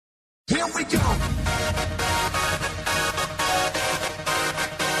Here we go.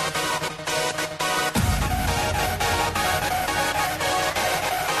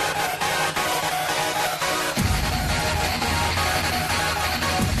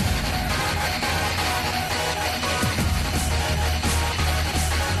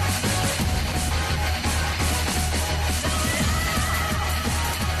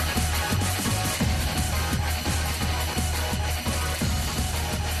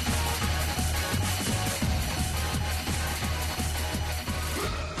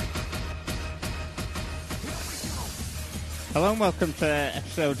 Hello and welcome to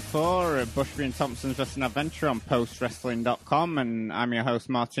episode 4 of Bushby and Thompson's Wrestling Adventure on postwrestling.com, and I'm your host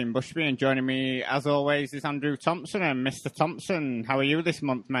Martin Bushby, and joining me as always is Andrew Thompson. And Mr. Thompson, how are you this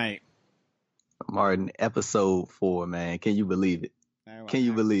month, mate? Martin, episode 4, man. Can you believe it? Can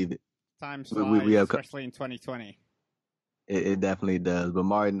you believe it? Time flies, especially in 2020. It definitely does. But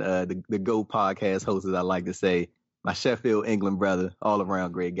Martin, the GO podcast host, as I like to say, my Sheffield, England brother, all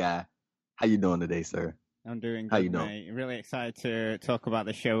around great guy. How you doing today, sir? I'm doing good, How you mate. Really excited to talk about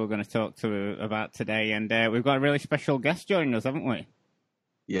the show we're going to talk about today. And we've got a really special guest joining us, haven't we?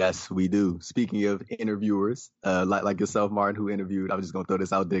 Yes, we do. Speaking of interviewers, like yourself, Martin, who interviewed, I'm just going to throw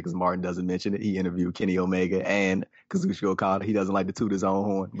this out there because Martin doesn't mention it. He interviewed Kenny Omega and Kazuchika Okada. He doesn't like to toot his own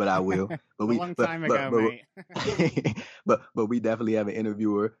horn, but I will. But a long time ago, mate. but we definitely have an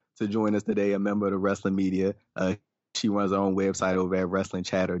interviewer to join us today, a member of the wrestling media. She runs her own website over at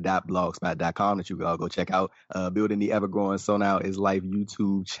wrestlingchatter.blogspot.com that you can all go check out. Building the ever-growing So Now Is Life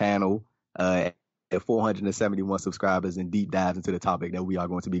YouTube channel at 471 subscribers, and deep dives into the topic that we are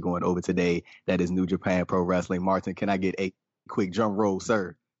going to be going over today. That is New Japan Pro Wrestling. Martin, can I get a quick drum roll,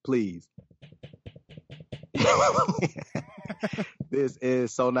 sir? Please. This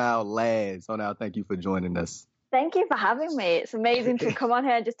is So Now Lad. So Now, thank you for joining us. Thank you for having me. It's amazing to come on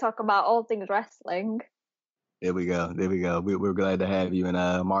here and just talk about all things wrestling. There we go. We're glad to have you. And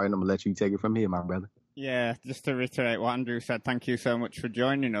Martin, I'm going to let you take it from here, my brother. Yeah, just to reiterate what Andrew said, thank you so much for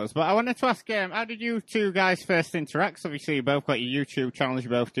joining us. But I wanted to ask, how did you two guys first interact? Obviously, you both got your YouTube channels,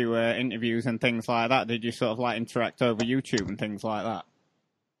 you both do interviews and things like that. Did you sort of like interact over YouTube and things like that?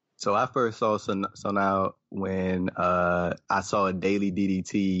 So I first saw So Now when I saw a Daily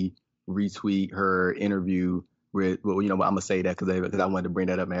DDT retweet her interview with, well, you know, I'm gonna say that because I wanted to bring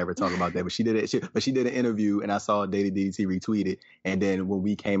that up and ever talk about that. But she did it. But she did an interview, and I saw Daily DDT retweet it. And then when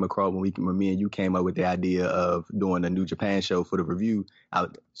me and you came up with the idea of doing a New Japan show for the review,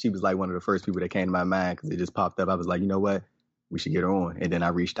 she was like one of the first people that came to my mind because it just popped up. I was like, you know what, we should get her on. And then I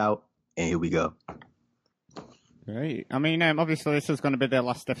reached out, and here we go. Great. I mean, obviously this is going to be the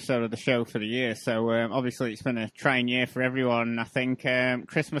last episode of the show for the year, so obviously it's been a trying year for everyone. I think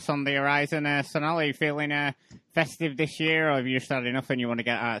Christmas on the horizon. Sonal, are you feeling festive this year, or have you just had enough and you want to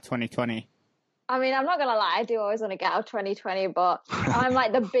get out of 2020? I mean, I'm not going to lie, I do always want to get out of 2020, but I'm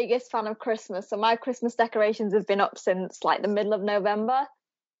like the biggest fan of Christmas, so my Christmas decorations have been up since like the middle of November.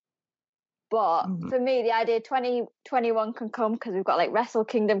 But for me, the idea 2021 can come because we've got like Wrestle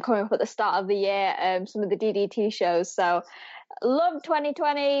Kingdom coming up at the start of the year, some of the DDT shows. So love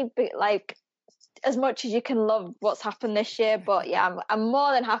 2020, but like as much as you can love what's happened this year. But yeah, I'm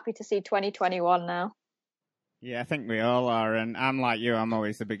more than happy to see 2021 now. Yeah, I think we all are, and I'm like you, I'm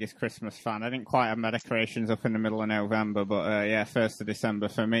always the biggest Christmas fan. I didn't quite have my decorations up in the middle of November, but yeah, 1st of December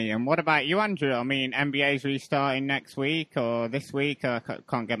for me. And what about you, Andrew? I mean, NBA's restarting next week or this week. I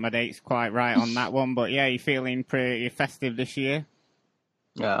can't get my dates quite right on that one, but yeah, you feeling pretty festive this year?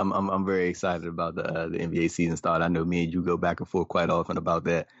 Yeah, I'm very excited about the NBA season start. I know me and you go back and forth quite often about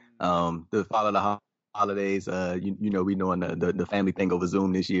that. To follow the holidays, you know, we doing the family thing over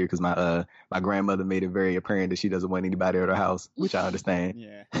Zoom this year because my grandmother made it very apparent that she doesn't want anybody at her house, which I understand.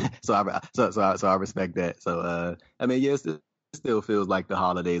 Yeah. So I respect that. So I mean, yes, it still feels like the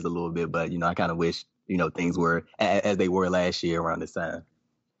holidays a little bit, but you know, I kind of wish, you know, things were as they were last year around this time.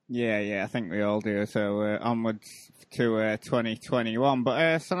 Yeah, I think we all do. So onwards to 2021.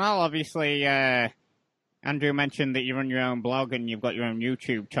 But Sonal, obviously, Andrew mentioned that you run your own blog and you've got your own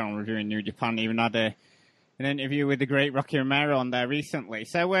YouTube channel reviewing New Japan. You even had an interview with the great Rocky Romero on there recently.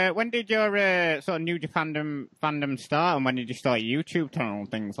 So when did your sort of New Japan fandom start, and when did you start your YouTube channel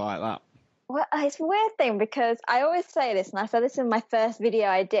and things like that? Well, it's a weird thing because I always say this, and I said this in my first video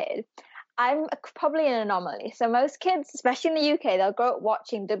I did. I'm probably an anomaly. So most kids, especially in the UK, they'll grow up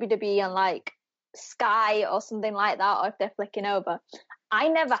watching WWE on like Sky or something like that, or if they're flicking over. I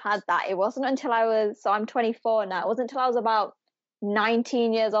never had that. It wasn't until I'm 24 now. It wasn't until I was about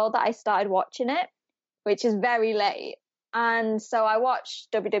 19 years old that I started watching it, which is very late. And so I watched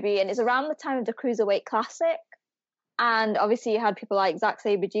WWE, and it's around the time of the Cruiserweight Classic. And obviously you had people like Zack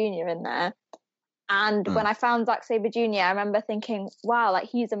Sabre Jr. in there. And when I found Zack Sabre Jr., I remember thinking, wow, like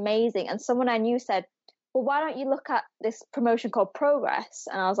he's amazing. And someone I knew said, well, why don't you look at this promotion called Progress?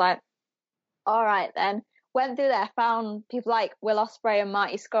 And I was like, all right then. Went through there, found people like Will Ospreay and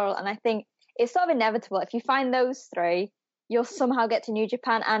Marty Scurll. And I think it's sort of inevitable. If you find those three, you'll somehow get to New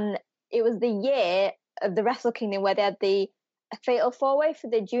Japan. And it was the year of the Wrestle Kingdom where they had the Fatal 4-Way for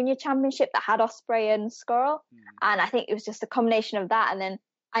the Junior Championship that had Ospreay and Scurll. And I think it was just a combination of that. And then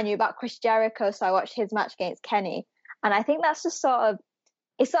I knew about Chris Jericho, so I watched his match against Kenny. And I think that's just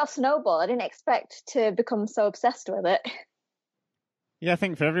it sort of snowballed. I didn't expect to become so obsessed with it. Yeah, I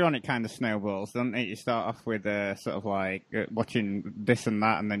think for everyone it kind of snowballs, doesn't it? You start off with sort of like watching this and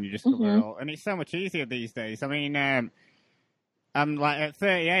that, and then you just cover it all. And it's so much easier these days. I mean, I'm like at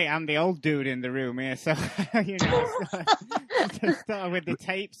 38, I'm the old dude in the room here, so you know, start with the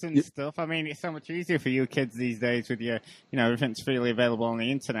tapes and stuff. I mean, it's so much easier for you kids these days with your, you know, everything's freely available on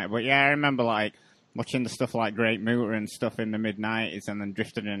the internet. But yeah, I remember like watching the stuff like Great Muta and stuff in the mid-90s, and then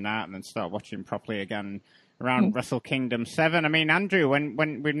drifted in that, and then start watching properly again around Wrestle Kingdom 7. I mean, Andrew,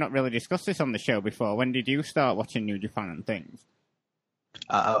 when we've not really discussed this on the show before, when did you start watching New Japan and things?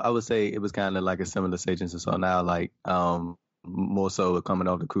 I would say it was kind of like a similar situation to so now, like more so coming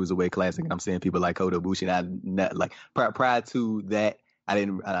off the Cruiserweight Classic, and I'm seeing people like Kota Ibushi, and like prior to that, I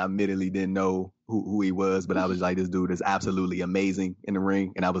admittedly didn't know who he was, but I was like, this dude is absolutely amazing in the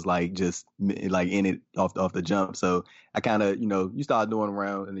ring, and I was like just like in it off the jump. So I kind of, you know, you start doing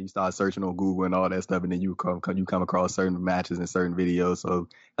around and then you start searching on Google and all that stuff, and then you come across certain matches and certain videos. So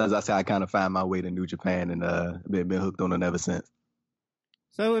as I said, I kind of find my way to New Japan, and been hooked on it ever since.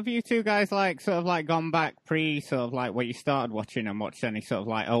 So have you two guys like sort of like gone back sort of like where you started watching and watched any sort of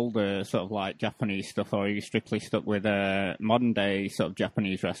like older sort of like Japanese stuff, or are you strictly stuck with modern day sort of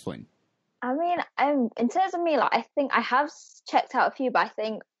Japanese wrestling? I mean, in terms of me, like I think I have checked out a few, but I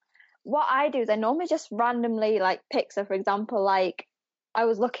think what I do is I normally just randomly like pick. So for example, like I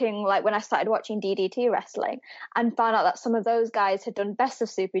was looking like when I started watching DDT wrestling and found out that some of those guys had done Best of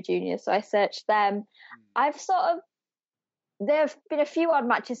Super Junior, so I searched them. There have been a few odd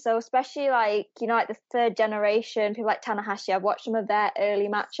matches, so especially like, you know, like the third generation, people like Tanahashi, I've watched some of their early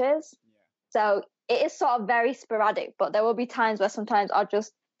matches. So it is sort of very sporadic, but there will be times where sometimes I'll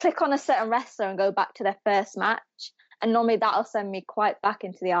just click on a certain wrestler and go back to their first match. And normally that'll send me quite back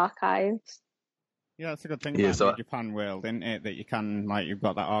into the archives. Yeah, that's a good thing about the Japan world, isn't it? That you can, like, you've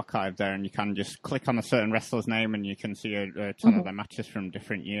got that archive there and you can just click on a certain wrestler's name and you can see a ton of their matches from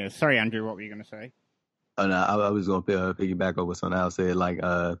different years. Sorry, Andrew, what were you going to say? Oh, no, I was going to piggyback over something else. Said like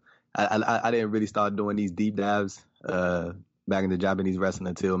I didn't really start doing these deep dives back into Japanese wrestling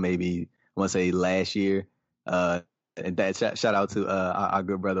until maybe I want to say last year. And that shout out to our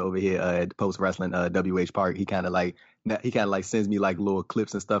good brother over here at Post Wrestling, WH Park. He kind of like sends me like little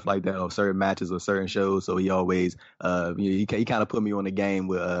clips and stuff like that of certain matches or certain shows. So he always he kind of put me on the game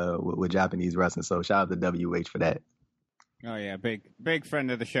with Japanese wrestling. So shout out to WH for that. Oh yeah, big friend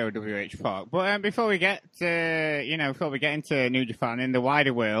of the show, WH Park. But before we get into New Japan in the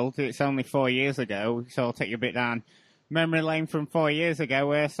wider world, it's only 4 years ago, so I'll take you a bit down memory lane from 4 years ago,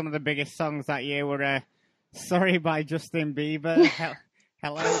 where some of the biggest songs that year were "Sorry" by Justin Bieber,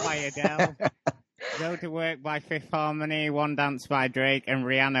 "Hello" by Adele, "Go to Work" by Fifth Harmony, "One Dance" by Drake, and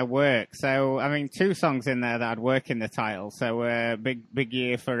Rihanna "Work. So I mean, 2 songs in there that had "work" in the title. So big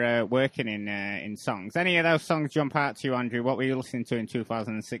year for working in songs. Any of those songs jump out to you, Andrew? What were you listening to in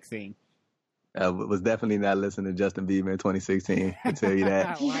 2016? Was definitely not listening to Justin Bieber in 2016. I tell you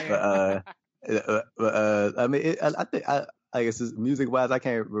that. I mean, I guess music wise, I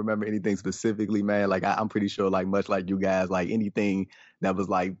can't remember anything specifically, man. Like I'm pretty sure, like much like you guys, like anything that was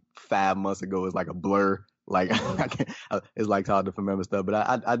like 5 months ago is like a blur. Like it's like hard to remember stuff,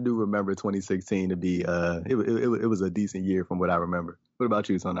 but I do remember 2016 to be it was a decent year from what I remember. What about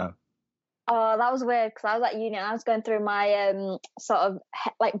you, Sana? Oh, that was weird because I was at uni and I was going through my sort of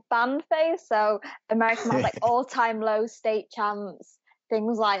like band phase. So American had like all-time low, state champs,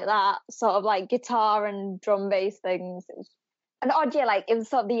 things like that, sort of like guitar and drum bass things. It was an odd year. Like it was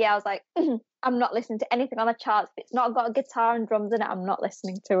sort of the year I was like, I'm not listening to anything on the charts. If it's not got a guitar and drums in it, I'm not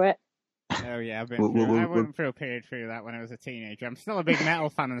listening to it. Oh yeah, I went through a period through that when I was a teenager. I'm still a big metal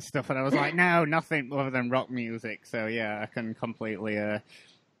fan and stuff, and I was like, no, nothing other than rock music. So yeah, I can completely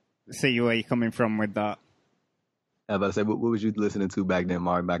see where you're coming from with that. I was about to say, what was you listening to back then,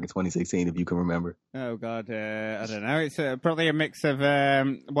 Martin, back in 2016, if you can remember? Oh, God, I don't know. It's probably a mix of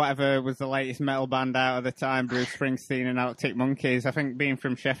whatever was the latest metal band out at the time, Bruce Springsteen and Arctic Monkeys. I think being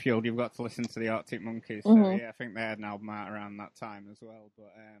from Sheffield, you've got to listen to the Arctic Monkeys. So, yeah, I think they had an album out around that time as well.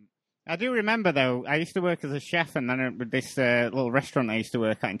 But I do remember, though, I used to work as a chef, and then with this little restaurant I used to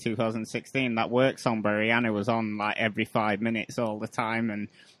work at in 2016, that work song by Rihanna was on like every 5 minutes all the time, and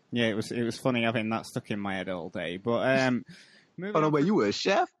yeah, it was funny having that stuck in my head all day. But moving Oh no, on wait, from, you were a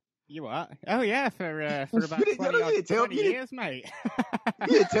chef? you what? Oh yeah, for about You 20, didn't tell 20 me. years, mate. You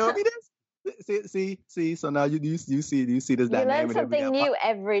didn't tell me this. See. So now you see this You learn dynamic that we something got. new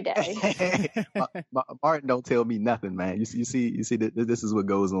every day. Martin don't tell me nothing, man. You see that this is what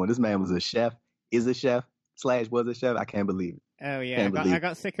goes on. This man was a chef, is a chef / was a chef. I can't believe it. Oh yeah, Can't I believe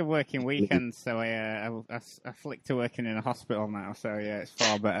got sick of working weekends, so I flicked to working in a hospital now. So yeah, it's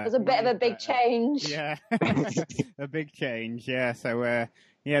far better. It was a bit of a big change. Yeah, a big change. Yeah, so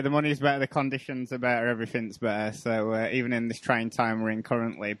yeah, the money's better, the conditions are better, everything's better. So even in this trying time we're in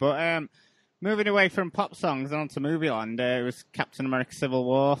currently, but moving away from pop songs and onto movie land, it was Captain America: Civil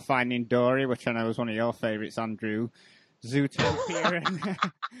War, Finding Dory, which I know was one of your favourites, Andrew. Zootopia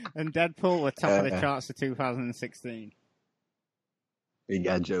and Deadpool were top of the charts for 2016. You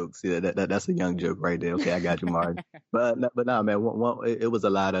got jokes. Yeah, that's a young joke right there. Okay, I got you, Martin. but no, man. It was a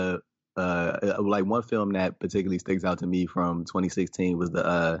lot of like one film that particularly sticks out to me from 2016 was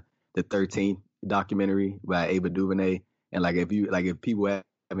the 13th documentary by Ava DuVernay. And like if people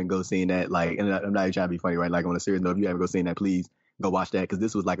haven't go seen that, like, and I'm not even trying to be funny, right? Like on a serious note, if you haven't go seen that, please go watch that, because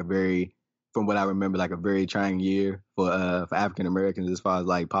this was like a very, from what I remember, like a very trying year for African Americans as far as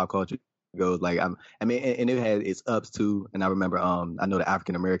like pop culture goes. Like I mean, and it had its ups too. And I remember I know the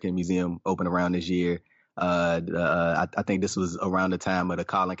African American Museum opened around this year. I think this was around the time of the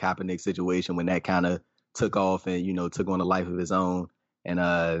Colin Kaepernick situation, when that kind of took off and took on a life of its own. And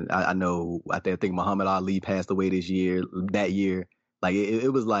I think Muhammad Ali passed away that year. Like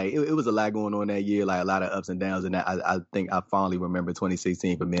it was like it was a lot going on that year, like a lot of ups and downs. And I think I fondly remember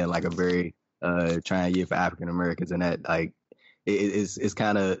 2016 for being like a very trying year for African Americans, and that like it's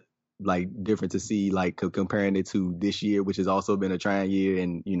kind of like different to see, like comparing it to this year, which has also been a trying year,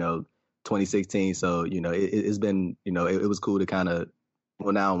 and 2016. So it's been it was cool to kind of,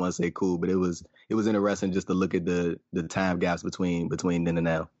 well, now I don't want to say cool, but it was interesting just to look at the time gaps between then and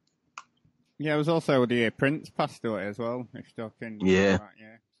now. Yeah, it was also the Prince passed away as well. If you're talking about,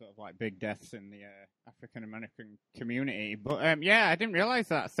 sort of like big deaths in the African American community. But yeah, I didn't realize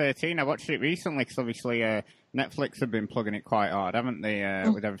that 13. I watched it recently because obviously Netflix have been plugging it quite hard, haven't they,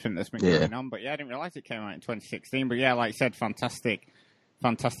 with everything that's been going on. But yeah, I didn't realize it came out in 2016. But yeah, like I said, fantastic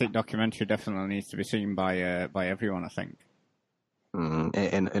documentary. Definitely needs to be seen by everyone, I think.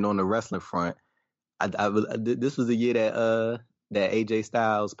 Mm-hmm. And on the wrestling front, this was the year that AJ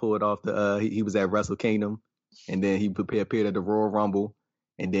Styles pulled off he was at Wrestle Kingdom, and then he appeared at the Royal Rumble.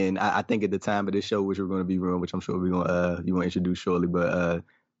 And then I think at the time of this show, which we're going to be doing, which I'm sure you want to introduce shortly, but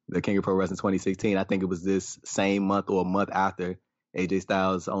the King of Pro Wrestling 2016, I think it was this same month or a month after AJ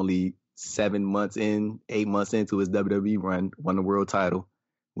Styles, only 8 months into his WWE run, won the world title,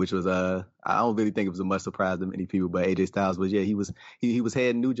 which was I don't really think it was a much surprise to many people, but AJ Styles was he was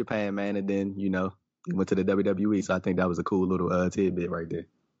heading New Japan, man, and then he went to the WWE, so I think that was a cool little tidbit right there.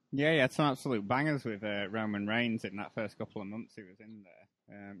 Yeah, some absolute bangers with Roman Reigns in that first couple of months he was in there.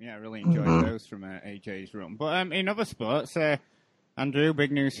 I really enjoyed those from AJ's run. But in other sports, Andrew,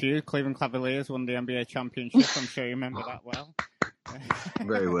 big news for you. Cleveland Cavaliers won the NBA championship. I'm sure you remember that well.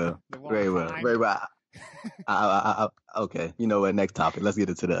 Very well. Very well. Okay, you know what? Next topic. Let's get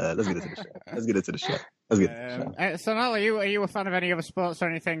into the show. So, Nala, are you a fan of any other sports or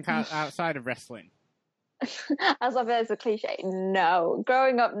anything outside of wrestling? As of as a cliche, no.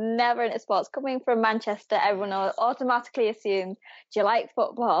 Growing up, never into sports. Coming from Manchester, everyone automatically assumes, do you like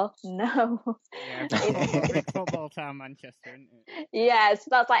football? No. Yeah, big football town, Manchester, isn't it? Yeah, so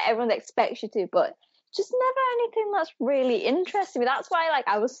that's like everyone expects you to, but just never anything that's really interested me. That's why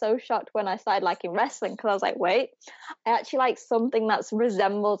I was so shocked when I started liking wrestling, because I was like, wait, I actually like something that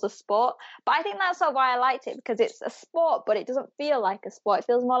resembles a sport. But I think that's why I liked it, because it's a sport, but it doesn't feel like a sport. It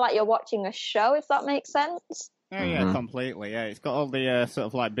feels more like you're watching a show, if that makes sense. Oh, yeah, completely. Yeah, it's got all the sort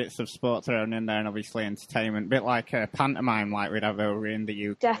of like bits of sport thrown in there, and obviously entertainment. A bit like pantomime, like we'd have over in the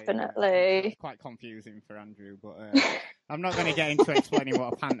UK. Definitely. It's quite confusing for Andrew, but I'm not going to get into explaining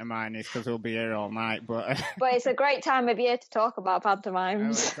what a pantomime is, because we'll be here all night. But it's a great time of year to talk about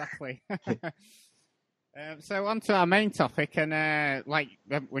pantomimes. Oh, exactly. So on to our main topic, and like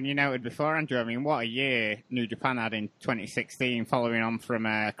when you noted before, Andrew, I mean, what a year New Japan had in 2016, following on from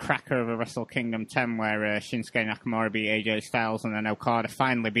a cracker of a Wrestle Kingdom 10 where Shinsuke Nakamura beat AJ Styles, and then Okada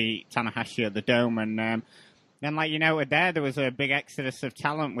finally beat Tanahashi at the Dome, and then like you noted there was a big exodus of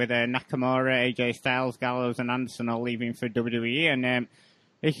talent with Nakamura, AJ Styles, Gallows, and Anderson all leaving for WWE, and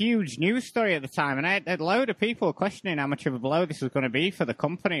a huge news story at the time, and I had a load of people questioning how much of a blow this was going to be for the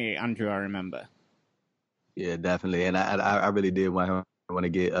company, Andrew, I remember. Yeah, definitely. And I really did want to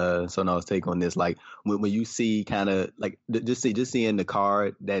get Sonal's take on this. Like when you see kind of like just seeing the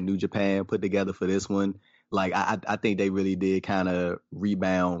card that New Japan put together for this one, like I think they really did kind of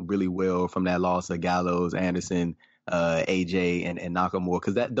rebound really well from that loss of Gallows, Anderson, AJ, and Nakamura,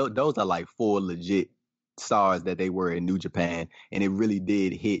 because those are like 4 legit stars that they were in New Japan, and it really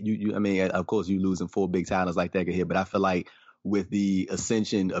did hit you. I mean, of course, you losing 4 big talents like that could hit, but I feel like with the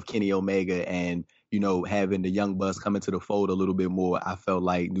ascension of Kenny Omega and having the Young Bucks come into the fold a little bit more, I felt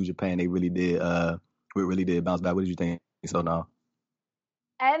like New Japan, they really did bounce back. What did you think? So now,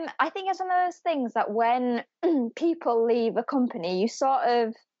 I think it's one of those things that when people leave a company,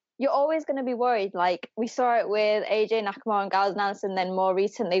 you're always going to be worried. Like we saw it with AJ Nakamura and Gallows and Anderson, then more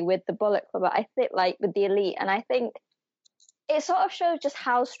recently with the Bullet Club. I think like with the Elite, and I think it sort of shows just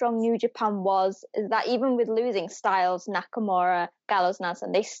how strong New Japan was, is that even with losing Styles, Nakamura, Gallows and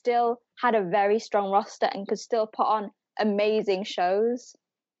Anderson, they still had a very strong roster and could still put on amazing shows.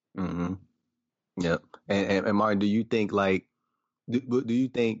 Mm-hmm. Yep. And Martin, do you think like, do you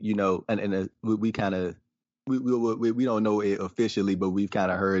think, and we kind of, we don't know it officially, but we've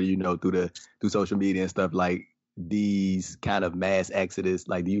kind of heard, through social media and stuff, like these kind of mass exodus,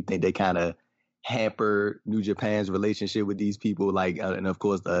 like, do you think they kind of hamper New Japan's relationship with these people? Like, and of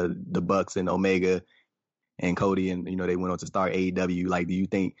course, the Bucks and Omega and Cody, and they went on to start AEW. Like, do you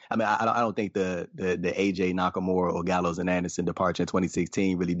think? I mean, I don't think the AJ Nakamura or Gallows and Anderson departure in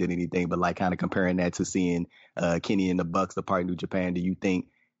 2016 really did anything, but like kind of comparing that to seeing Kenny and the Bucks depart New Japan, do you think,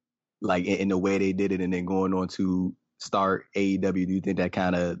 like in the way they did it and then going on to start AEW, do you think that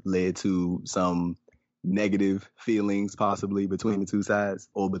kind of led to some negative feelings possibly between the two sides,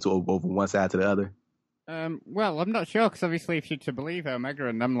 or between one side to the other? Well, I'm not sure, because obviously if you're to believe Omega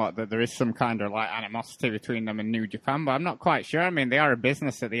and them lot, that there is some kind of like animosity between them and New Japan, but I'm not quite sure. I mean, they are a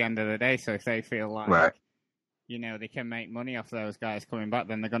business at the end of the day, so if they feel like, right, they can make money off those guys coming back,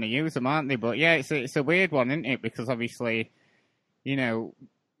 then they're going to use them, aren't they? But yeah, it's a weird one, isn't it? Because obviously,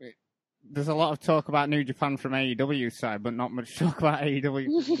 there's a lot of talk about New Japan from AEW's side, but not much talk about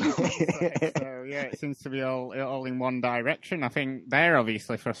AEW. So yeah, it seems to be all in one direction. I think they're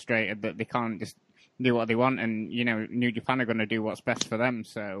obviously frustrated that they can't just do what they want, and New Japan are going to do what's best for them.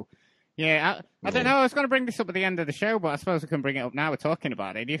 So yeah, I don't know. I was going to bring this up at the end of the show, but I suppose we can bring it up now. We're talking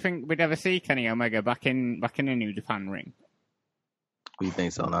about it. Do you think we'd ever see Kenny Omega back in a New Japan ring? What do you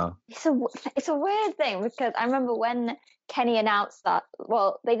think so now? It's a weird thing, because I remember when Kenny announced that.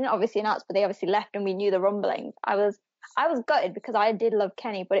 Well, they didn't obviously announce, but they obviously left, and we knew the rumblings. I was gutted, because I did love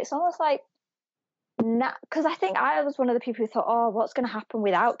Kenny, but it's almost like, because I think I was one of the people who thought, oh, what's going to happen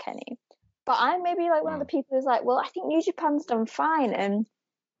without Kenny? But I'm maybe like one of the people who's like, well, I think New Japan's done fine, and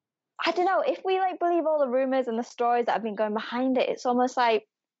I don't know, if we like believe all the rumors and the stories that have been going behind it, it's almost like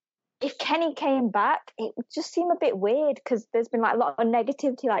if Kenny came back, it would just seem a bit weird, because there's been like a lot of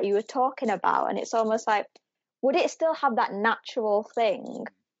negativity like you were talking about, and it's almost like, would it still have that natural thing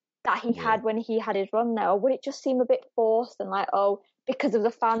that he had when he had his run there, or would it just seem a bit forced and like, oh, because of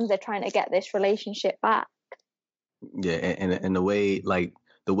the fans, they're trying to get this relationship back? Yeah, and the way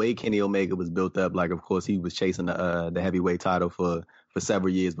Kenny Omega was built up, like of course he was chasing the heavyweight title for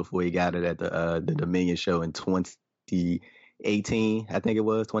several years before he got it at the Dominion show in 2018, I think it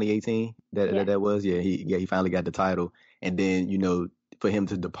was 2018. That was he finally got the title, and then for him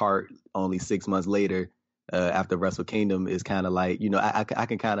to depart only 6 months later after Wrestle Kingdom is kind of like I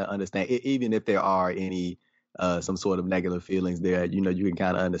can kind of understand even if there are any some sort of negative feelings there. You can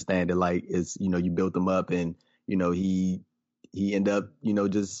kind of understand it, like it's you built him up, and he ended up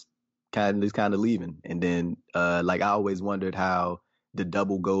just kind of leaving, and then like I always wondered how the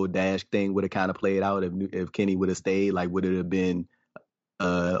double gold dash thing would have kind of played out if Kenny would have stayed. Like, would it have been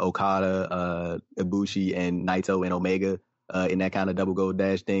Okada, Ibushi, and Naito and Omega in that kind of double gold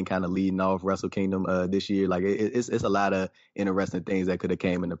dash thing, kind of leading off Wrestle Kingdom this year? Like, it's a lot of interesting things that could have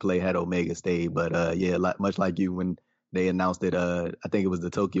came into play had Omega stayed. But much like you, when they announced it, I think it was the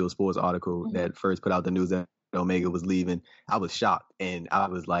Tokyo Sports article that first put out the news that Omega was leaving, I was shocked, and I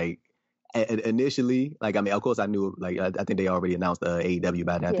was like, initially, like, I mean, of course I knew, like, I think they already announced AEW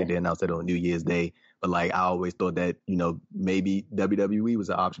by then. I think they announced it on New Year's Day, but like, I always thought that, maybe WWE was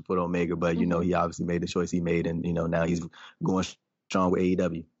an option for the Omega, but he obviously made the choice he made, and now he's going strong with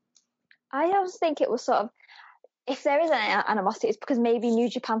AEW. I always think it was sort of, if there is an animosity, it's because maybe New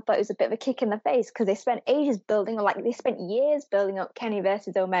Japan thought it was a bit of a kick in the face, because they spent ages building, like they spent years building up Kenny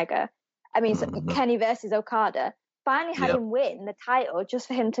versus Omega. I mean, Kenny versus Okada. Finally had him win the title just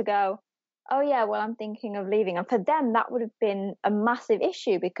for him to go, oh yeah, well, I'm thinking of leaving. And for them, that would have been a massive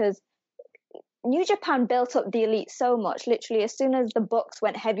issue because New Japan built up the Elite so much. Literally, as soon as the Bucks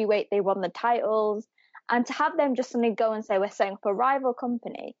went heavyweight, they won the titles. And to have them just suddenly go and say, we're setting up a rival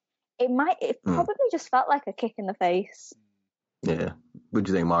company, it probably just felt like a kick in the face. Yeah. What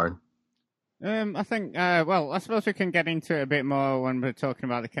do you think, Martin? I think, well, I suppose we can get into it a bit more when we're talking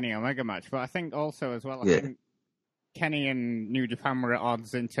about the Kenny Omega match, but I think also as well, I think Kenny and New Japan were at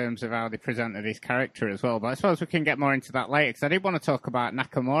odds in terms of how they presented his character as well, but I suppose we can get more into that later, because I did want to talk about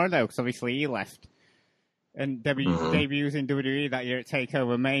Nakamura, though, because obviously he left and debuts in WWE that year at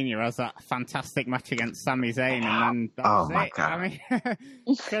TakeOver Mania as that fantastic match against Sami Zayn, and then that was my it. God. I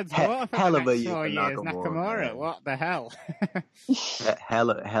mean, treads water for hell the of a next year 4 for years. Nakamura, What the hell?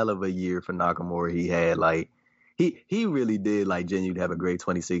 hell of a year for Nakamura he had. Like, he really did, like, genuinely have a great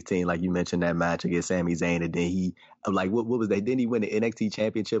 2016. Like, you mentioned that match against Sami Zayn, and then he, like, what was that? Didn't he win the NXT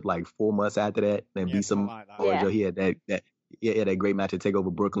Championship, like, 4 months after that? And beat Samoa Joe. He had that great match at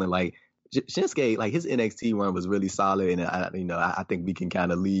TakeOver Brooklyn. Like, Shinsuke, like, his NXT run was really solid, and I think we can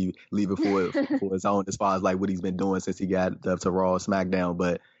kind of leave it for his own as far as like what he's been doing since he got up to Raw, SmackDown.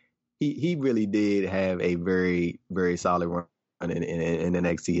 But he really did have a very, very solid run in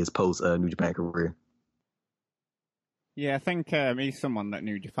NXT, his post New Japan career. Yeah, I think he's someone that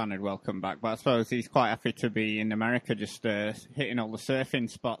New Japan had welcome back, but I suppose he's quite happy to be in America, just hitting all the surfing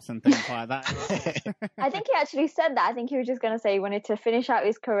spots and things like that. I think he actually said that. I think he was just going to say he wanted to finish out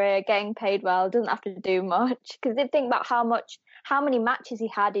his career, getting paid well, doesn't have to do much. Because they think about how many matches he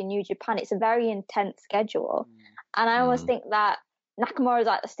had in New Japan. It's a very intense schedule. And I almost think that Nakamura is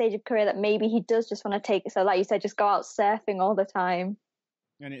at the stage of career that maybe he does just want to take it. So like you said, just go out surfing all the time.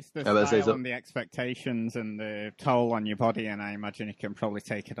 And it's the style and the expectations and the toll on your body, and I imagine he can probably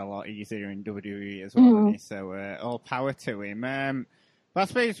take it a lot easier in WWE as well. So all power to him. But I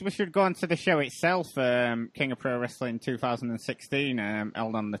suppose we should go on to the show itself. King of Pro Wrestling 2016,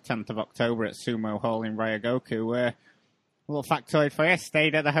 held on the 10th of October at Sumo Hall in Ryogoku. A little factoid for you,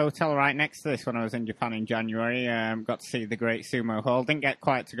 stayed at the hotel right next to this when I was in Japan in January. Got to see the great Sumo Hall. Didn't get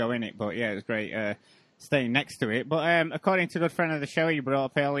quite to go in it, but yeah, it was great. Staying next to it. But according to a good friend of the show you brought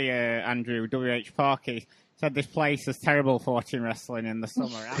up earlier, Andrew, W.H. Parkey, said this place is terrible for watching wrestling in the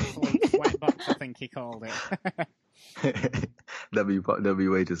summer. Absolute sweatbox, I think he called it.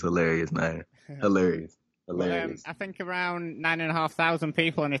 WH is hilarious, man. Hilarious. I think around 9,500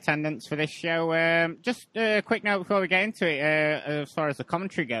 people in attendance for this show. Just a quick note before we get into it, as far as the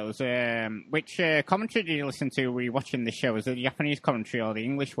commentary goes. Which commentary did you listen to? Were you watching this show? Was it the Japanese commentary or the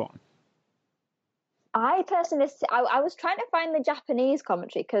English one? I personally, I was trying to find the Japanese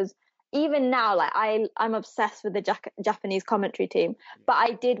commentary because even now, like I'm obsessed with the Japanese commentary team. But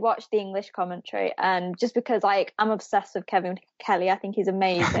I did watch the English commentary, and just because I'm obsessed with Kevin Kelly, I think he's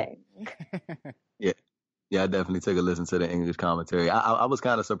amazing. Yeah, I definitely took a listen to the English commentary. I was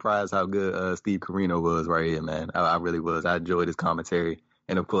kind of surprised how good Steve Corino was right here, man. I really was. I enjoyed his commentary,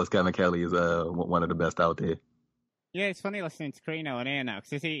 and of course, Kevin Kelly is one of the best out there. Yeah, it's funny listening to Corino on here now,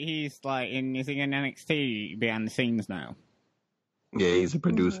 because he's like is he in NXT behind the scenes now? Yeah, he's a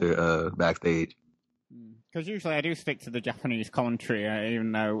producer backstage. Because usually I do stick to the Japanese commentary,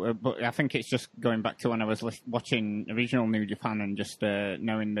 even though, but I think it's just going back to when I was watching original New Japan and just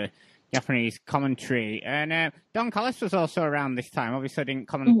knowing the Japanese commentary. And Don Callis was also around this time. Obviously, I didn't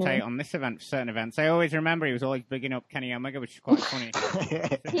commentate on this event for certain events. I always remember he was always bigging up Kenny Omega, which is quite funny.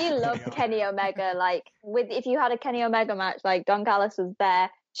 He loved Kenny Omega. Like, if you had a Kenny Omega match, like Don Callis was there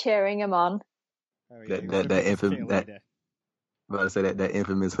cheering him on. Oh, yeah, that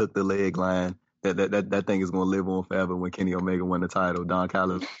infamous hook the leg line. That thing is gonna live on forever. When Kenny Omega won the title, Don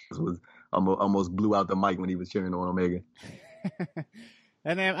Callis was almost blew out the mic when he was cheering on Omega.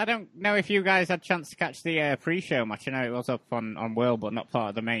 And I don't know if you guys had a chance to catch the pre-show match. I know it was up on World, but not part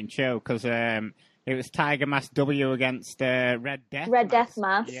of the main show, because it was Tiger Mask W against Red Death. Red Death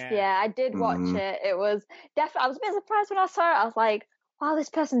Mask. Yeah, I did watch it. It was I was a bit surprised when I saw it. I was like, wow, this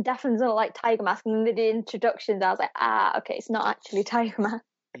person definitely doesn't like Tiger Mask. And then they did introductions. I was like, okay, it's not actually Tiger Mask.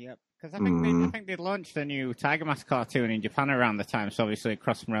 Yep. Because I think they'd launched a new Tiger Mask cartoon in Japan around the time, so obviously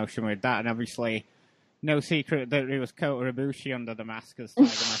cross promotion with that, and obviously no secret that it was Kota Ibushi under the mask as Tiger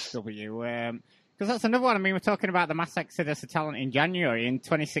Mask W. Because that's another one. I mean, we're talking about the mass exodus of talent in January, in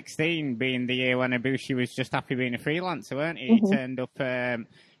 2016 being the year when Ibushi was just happy being a freelancer, weren't he? He turned up,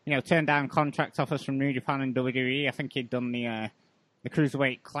 turned down contract offers from New Japan and WWE. I think he'd done the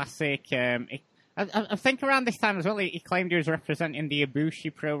Cruiserweight Classic. I think around this time as well, he claimed he was representing the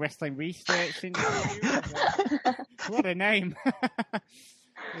Ibushi Pro Wrestling Research Institute. What a name.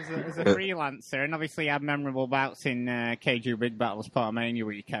 as a freelancer, and obviously had memorable bouts in Keiju Big Battles Portmania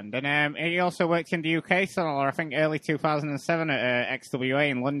weekend. And he also worked in the UK, so I think early 2007 at XWA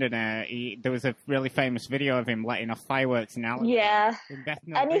in London. There was a really famous video of him letting off fireworks in Alabama. Yeah.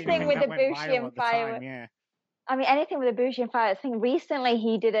 In anything with Ibushi and fireworks. Yeah. I mean, anything with Ibushi and fireworks. I think recently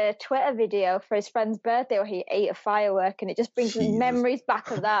he did a Twitter video for his friend's birthday where he ate a firework, and it just brings memories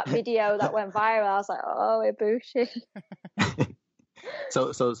back of that video that went viral. I was like, oh, Ibushi.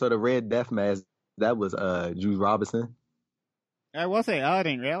 So the Red Death mask, that was Juice Robinson. Was it? Oh, I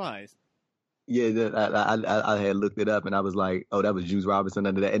didn't realize. Yeah, I had looked it up and I was like, oh, that was Juice Robinson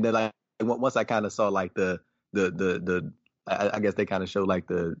under that. And then like once I kind of saw like the I guess they kind of showed like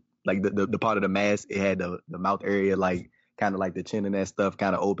the part of the mask, it had the mouth area like kind of like the chin and that stuff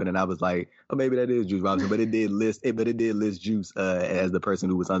kind of open, and I was like, oh, maybe that is Juice Robinson, but it did list Juice as the person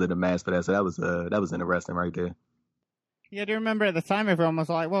who was under the mask for that. So that was interesting right there. Yeah, do you remember at the time everyone was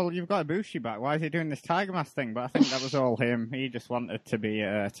like, well, you've got Ibushi back, why is he doing this Tiger Mask thing? But I think that was all him. He just wanted to be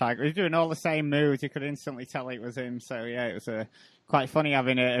a Tiger. He was doing all the same moves. You could instantly tell it was him. So, yeah, it was quite funny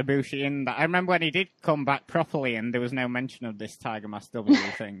having Ibushi in that. I remember when he did come back properly and there was no mention of this Tiger Mask W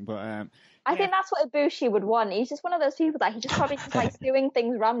thing. But I think that's what Ibushi would want. He's just one of those people that he just probably just likes doing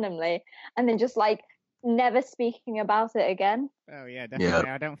things randomly and then just like never speaking about it again. Oh yeah, definitely.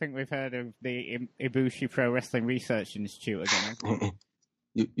 Yeah. I don't think we've heard of the Ibushi Pro Wrestling Research Institute again.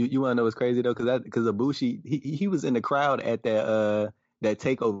 You want to know what's crazy though? Because Ibushi he was in the crowd at that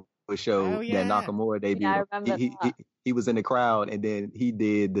takeover show that Nakamura debuted. Yeah, I remember that. He was in the crowd, and then he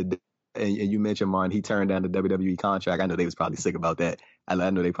did and you mentioned, Martin, he turned down the WWE contract. I know they was probably sick about that. I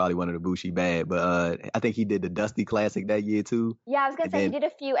know they probably wanted Ibushi bad, but I think he did the Dusty Classic that year too. Yeah, I was going to say he did a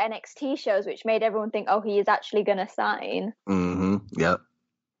few NXT shows, which made everyone think, oh, he is actually going to sign. Mm-hmm, yep.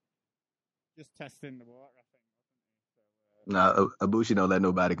 Just testing the water, I think. No, Ibushi don't let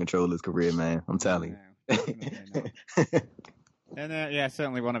nobody control his career, man. I'm telling you. And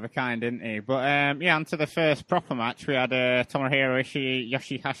certainly one of a kind, didn't he? But on to the first proper match. We had Tomohiro Ishii,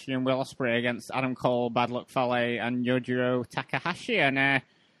 Yoshihashi, and Will Ospreay against Adam Cole, Bad Luck Fale, and Yujiro Takahashi. And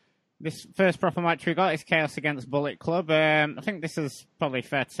this first proper match we got is Chaos against Bullet Club. I think this is probably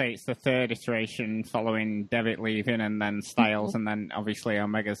fair to say it's the third iteration following Devitt leaving, and then Styles, and then obviously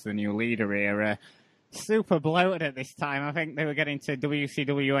Omega's the new leader here. Super bloated at this time. I think they were getting to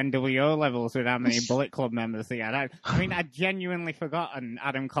WCW NWO levels with how many Bullet Club members they had. I mean, I'd genuinely forgotten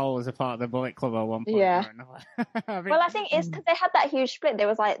Adam Cole was a part of the Bullet Club at one point. Yeah. I think it's because they had that huge split. There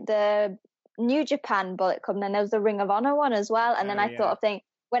was like the New Japan Bullet Club, and then there was the Ring of Honor one as well. And then I sort of think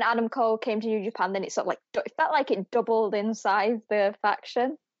when Adam Cole came to New Japan, then it sort of like it felt like it doubled in size, the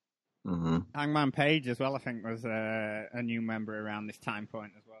faction. Mm-hmm. Hangman Page as well, I think, was a new member around this time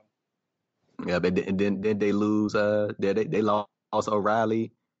point as well. Yeah, but then they lose. They lost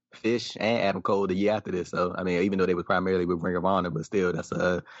O'Reilly, Fish, and Adam Cole the year after this. So I mean, even though they were primarily with Ring of Honor, but still, that's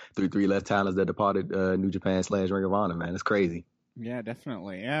three less talents that departed New Japan / Ring of Honor. Man, it's crazy. Yeah,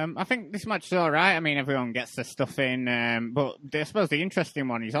 definitely. I think this match is all right. I mean, everyone gets their stuff in, but I suppose the interesting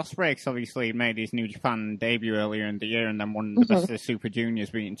one is Ospreay obviously made his New Japan debut earlier in the year, and then won the Best of the Super Juniors,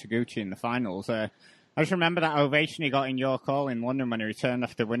 beating Taguchi in the finals. I just remember that ovation he got in York Hall in London when he returned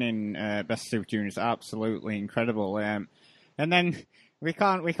after winning Best Super Juniors. Absolutely incredible. And then we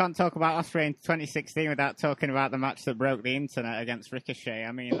can't talk about Ospreay in 2016 without talking about the match that broke the internet against Ricochet.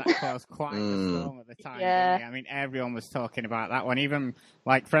 I mean, that caused quite a storm at the time. Yeah. Didn't it? I mean, everyone was talking about that one. Even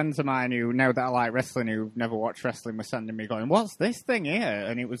like friends of mine who know that I like wrestling, who've never watched wrestling, were sending me going, "What's this thing here?"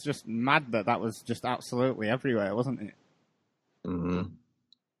 And it was just mad that was just absolutely everywhere, wasn't it? Mm-hmm.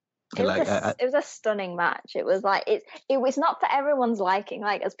 It was a stunning match. It was like it was not for everyone's liking,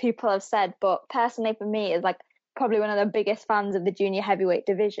 like as people have said, but personally for me, it's like probably one of the biggest fans of the junior heavyweight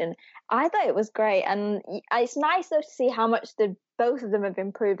division. I thought it was great, and it's nice though to see how much both of them have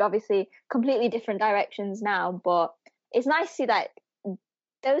improved. Obviously, completely different directions now, but it's nice to see that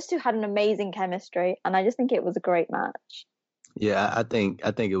those two had an amazing chemistry, and I just think it was a great match. Yeah, I think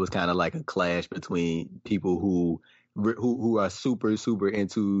it was kind of like a clash between people who are super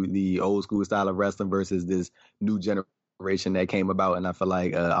into the old school style of wrestling versus this new generation that came about. And I feel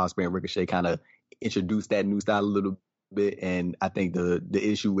like Ospreay and Ricochet kind of introduced that new style a little bit. And I think the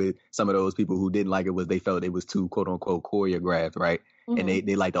issue with some of those people who didn't like it was they felt it was too quote unquote choreographed, right? Mm-hmm. And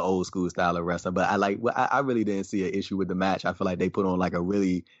they like the old school style of wrestling. But I really didn't see an issue with the match. I feel like they put on like a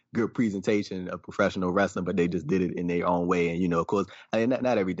really good presentation of professional wrestling, but they just did it in their own way. And of course, I mean,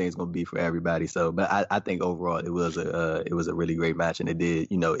 not everything's going to be for everybody. So, but I think overall it was a really great match, and it did,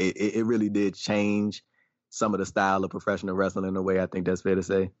 it really did change some of the style of professional wrestling in a way. I think that's fair to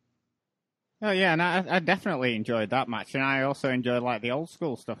say. Oh yeah, and I definitely enjoyed that match, and I also enjoyed like the old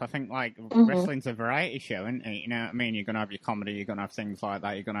school stuff. I think like wrestling's a variety show, isn't it? You know what I mean? You're gonna have your comedy, you're gonna have things like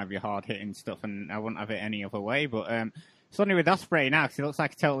that, you're gonna have your hard hitting stuff, and I wouldn't have it any other way. But it's only with Ospreay now because he looks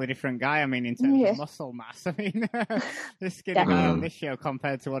like a totally different guy. I mean, in terms of muscle mass, I mean, this skinny guy on this show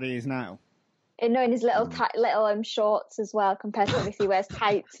compared to what he is now. And knowing his little shorts as well, compared to obviously he wears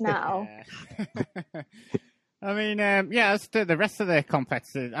tights now. I mean, as to the rest of the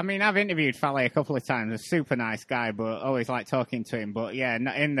competitors, I mean, I've interviewed Fale a couple of times. A super nice guy, but always like talking to him. But yeah,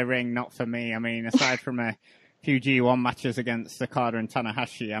 in the ring, not for me. I mean, aside from a few G1 matches against Okada and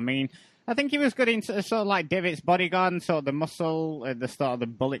Tanahashi, I mean, I think he was good in sort of like David's bodyguard and sort of the muscle at the start of the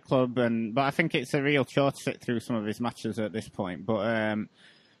Bullet Club. But I think it's a real chore to sit through some of his matches at this point. But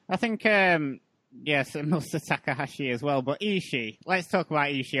I think... yes, it must have Takahashi as well, but Ishii. Let's talk about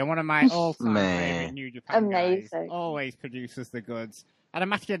Ishii. One of my all-time favorite New Japan guys. Always produces the goods. Had a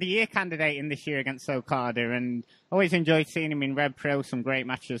match of the year candidate in this year against Okada, and always enjoyed seeing him in Red Pro. Some great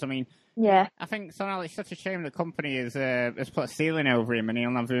matches. I mean, I think somehow it's such a shame the company has put a ceiling over him, and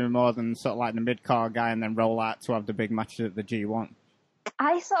he'll never be more than sort of like the mid-card guy, and then roll out to have the big matches at the G1.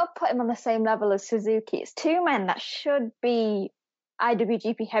 I sort of put him on the same level as Suzuki. It's two men that should be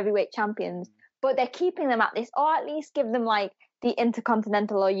IWGP Heavyweight Champions. But they're keeping them at this, or at least give them like the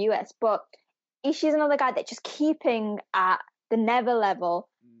Intercontinental or US. But Ishii's another guy that's just keeping at the never level,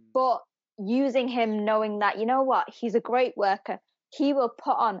 but using him knowing that, you know what, he's a great worker. He will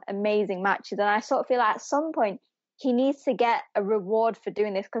put on amazing matches. And I sort of feel like at some point he needs to get a reward for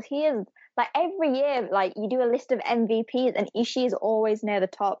doing this, because he is like every year, like you do a list of MVPs and Ishii is always near the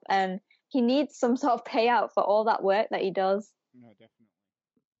top, and he needs some sort of payout for all that work that he does. No, definitely.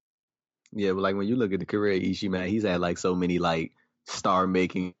 Yeah, but like when you look at the career of Ishii, man, he's had like so many like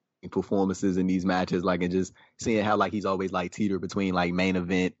star-making performances in these matches, like, and just seeing how like he's always like teeter between like main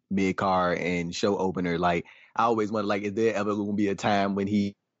event, mid-card, and show opener. Like I always wonder, like, is there ever going to be a time when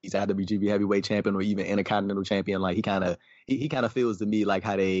he's IWGP Heavyweight Champion or even Intercontinental Champion? Like he kind of feels to me like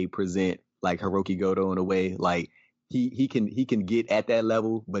how they present like Hiroki Goto in a way. Like he can get at that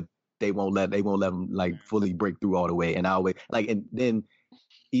level, but they won't let him like fully break through all the way. And I always like, and then.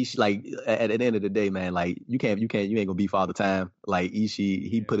 Ishii, like at the end of the day, man, like you ain't gonna be Father Time. Like Ishii,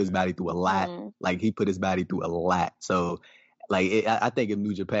 he put his body through a lot. Like he put his body through a lot. So, like I think if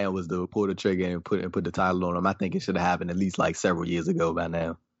New Japan was to pull the trigger and put the title on him, I think it should have happened at least like several years ago by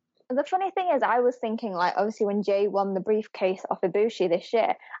now. The funny thing is, I was thinking, like, obviously when Jay won the briefcase off Ibushi this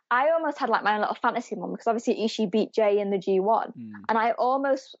year, I almost had like my little fantasy moment, because obviously Ishii beat Jay in the G1, and I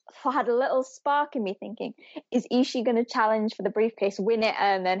almost had a little spark in me thinking, is Ishii going to challenge for the briefcase, win it,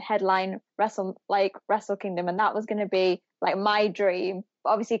 and then headline Wrestle Kingdom? And that was going to be like my dream.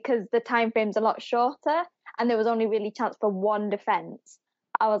 But obviously, because the time frame's a lot shorter, and there was only really chance for one defense,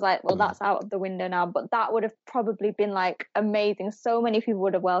 I was like, well, that's out of the window now. But that would have probably been like amazing. So many people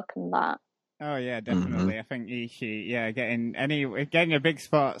would have welcomed that. Oh yeah, definitely. I think Ishii, getting a big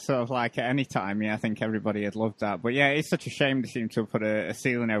spot sort of like at any time. Yeah, I think everybody had loved that. But yeah, it's such a shame they seem to have put a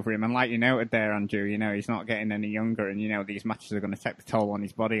ceiling over him. And like you noted there, Andrew, you know, he's not getting any younger, and you know these matches are going to take the toll on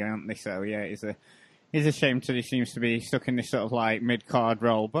his body, aren't they? So yeah, it's a shame that he seems to be stuck in this sort of like mid card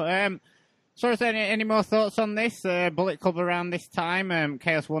role. But so is there any more thoughts on this Bullet Club around this time?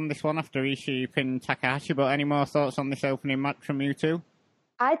 Chaos won this one after Ishii pinned Takahashi, but any more thoughts on this opening match from you two?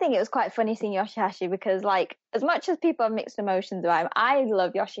 I think it was quite funny seeing Yoshihashi, because like as much as people have mixed emotions about him, I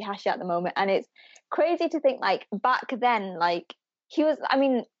love Yoshihashi at the moment, and it's crazy to think like back then, like he was, I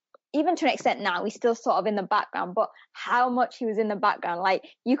mean, even to an extent now, he's still sort of in the background, but how much he was in the background, like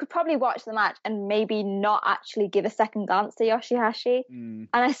you could probably watch the match and maybe not actually give a second glance to Yoshihashi. And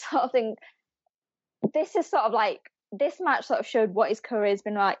I sort of think this is sort of like, this match sort of showed what his career has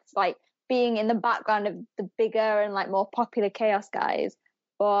been like being in the background of the bigger and like more popular Chaos guys.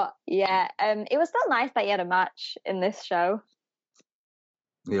 But yeah, it was still nice that he had a match in this show.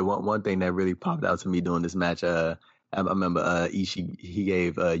 Yeah, one thing that really popped out to me during this match, I remember Ishii, he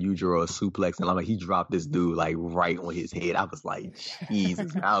gave Yujiro a suplex, and he dropped this dude like right on his head. I was like,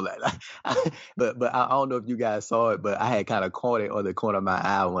 Jesus. I was like, but I don't know if you guys saw it, but I had kind of caught it on the corner of my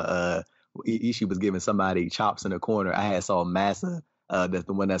eye when Ishii was giving somebody chops in the corner. I had saw Massa, that's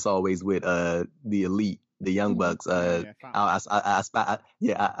the one that's always with the Elite, the Young Bucks. I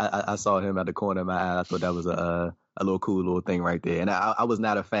saw him at the corner of my eye. I thought that was a little cool little thing right there. And I was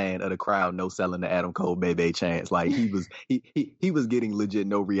not a fan of the crowd no selling the Adam Cole Bebe chants. Like he was getting legit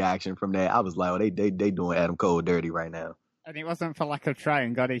no reaction from that. I was like, oh, they doing Adam Cole dirty right now. And it wasn't for lack of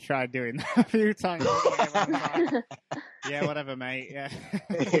trying. God, he tried doing that a few times. Yeah, whatever, mate. Yeah.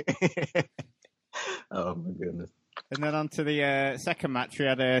 Oh my goodness. And then on to the second match, we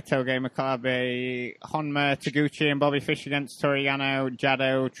had Toge Makabe, Honma, Taguchi, and Bobby Fish against Toriano,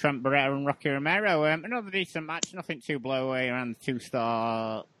 Jado, Trent Barretta, and Rocky Romero. Another decent match, nothing too blow away around the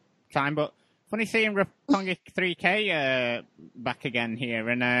 2-star time, but funny seeing Roppongi 3K back again here,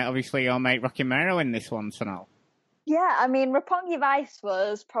 and obviously your mate Rocky Romero in this one, Sonal. Yeah, I mean, Roppongi Vice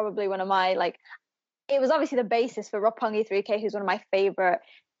was probably one of my, it was obviously the basis for Roppongi 3K, who's one of my favorite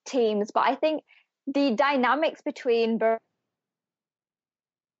teams, but I think the dynamics between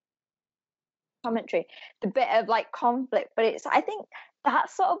commentary, the bit of conflict, but I think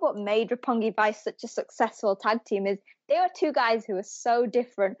that's sort of what made Roppongi Vice such a successful tag team. Is they were two guys who were so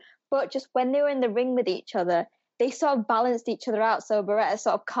different, but just when they were in the ring with each other, they sort of balanced each other out. So Barretta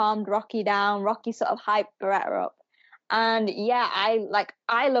sort of calmed Rocky down, Rocky sort of hyped Barretta up, and yeah,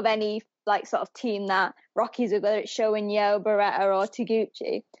 I love any sort of team that Rocky's with, whether it's Sho and Yo, Barretta, or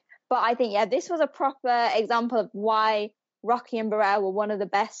Taguchi. But I think, this was a proper example of why Rocky and Barretta were one of the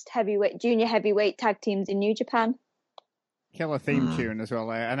best junior heavyweight tag teams in New Japan. Killer theme tune as well.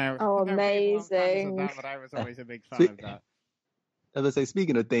 I know. Amazing. That, but I was always a big fan of that. As I say,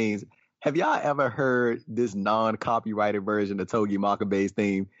 speaking of themes, have y'all ever heard this non-copyrighted version of Togi Makabe's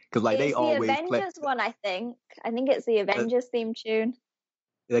theme? Because they always the Avengers one, I think. I think it's the Avengers theme tune.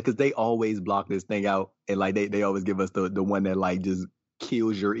 Yeah, because they always block this thing out, and they always give us the one that just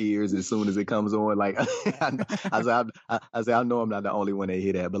kills your ears as soon as it comes on. I know I'm not the only one that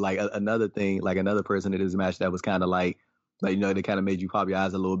hear that, but another thing, another person in this match that was kind of they kind of made you pop your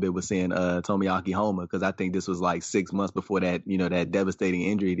eyes a little bit was seeing Tomoaki Honma, because I think this was 6 months before that, that devastating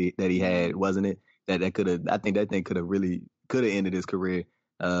injury that he had, wasn't it? That could have, I think that thing could have ended his career.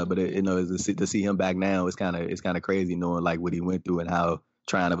 But to see him back now, it's kind of crazy knowing what he went through and how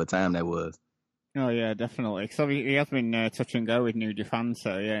trying of a time that was. Oh yeah, definitely. So he has been touch and go with New Japan,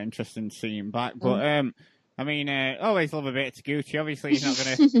 so yeah, interesting to see him back. But I mean, always love a bit of Taguchi. Obviously, he's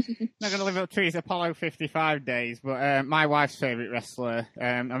not gonna live up to his Apollo 55 days. But my wife's favorite wrestler.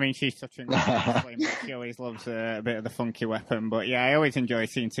 I mean, she's touch and go wrestling, but she always loves a bit of the funky weapon. But yeah, I always enjoy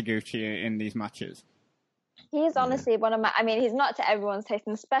seeing Taguchi in these matches. He's honestly one of my. I mean, he's not to everyone's taste,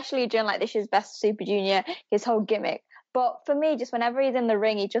 and especially during this year's Best Super Junior, his whole gimmick. But for me, just whenever he's in the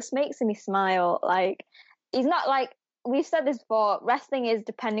ring, he just makes me smile. He's not we've said this before, wrestling is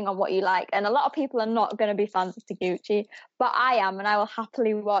depending on what you like. And a lot of people are not going to be fans of Taguchi, but I am, and I will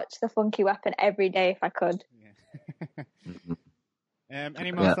happily watch the Funky Weapon every day if I could. Yeah.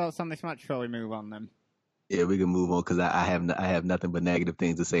 Any more thoughts on this match before we move on then? Yeah, we can move on because I have nothing but negative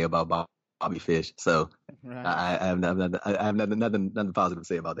things to say about Bobby Fish. So right. I have nothing positive to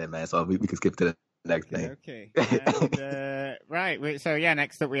say about that, man. So we can skip to the next thing. Okay. And, right. So yeah,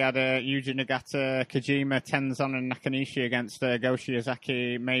 next up we had Yuji Nagata, Kojima, Tenzan, and Nakanishi against Go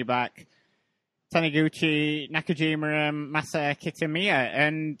Shiozaki, Maybach, Taniguchi, Nakajima, and Masa Kitamiya.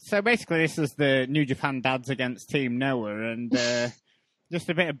 And so basically this is the New Japan dads against Team Noah. And just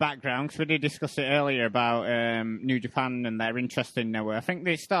a bit of background, because we did discuss it earlier about New Japan and their interest in Noah. I think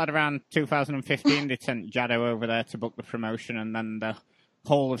they started around 2015. They sent Jado over there to book the promotion, and then the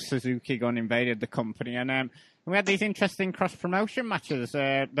whole of Suzuki Gun invaded the company. And we had these interesting cross-promotion matches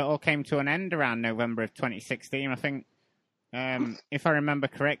that all came to an end around November of 2016. I think, if I remember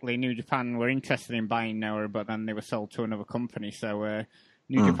correctly, New Japan were interested in buying Noah, but then they were sold to another company. So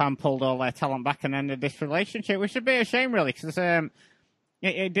New Japan pulled all their talent back and ended this relationship, which would be a shame, really, because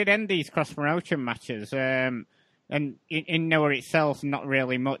it did end these cross-promotion matches. And in Noah itself, not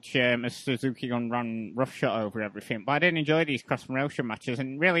really much, as Suzuki Gun ran roughshod over everything. But I did enjoy these cross-promotion matches,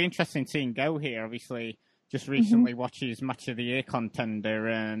 and really interesting seeing Go here. Obviously, just recently watched his Match of the Year contender,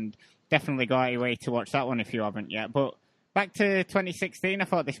 and definitely go out of your way to watch that one if you haven't yet. But back to 2016, I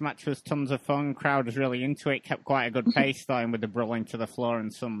thought this match was tons of fun. Crowd was really into it, kept quite a good pace, starting with the brawling to the floor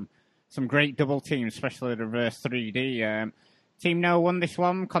and some great double teams, especially the reverse 3D. Team Noah won this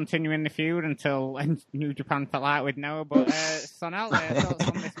one, continuing the feud until New Japan fell out with Noah. But Sonal, thoughts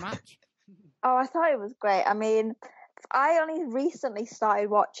on this match? Oh, I thought it was great. I mean, I only recently started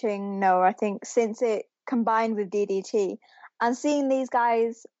watching Noah, I think, since it combined with DDT. And seeing these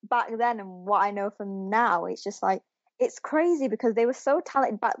guys back then and what I know from now, it's just it's crazy because they were so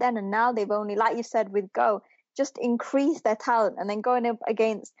talented back then, and now they've only, like you said with Go, just increased their talent. And then going up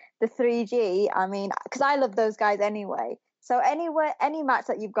against the 3G, I mean, because I love those guys anyway. So any match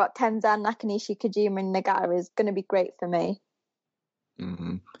that you've got Tenzan, Nakanishi, Kojima, and Nagata is going to be great for me.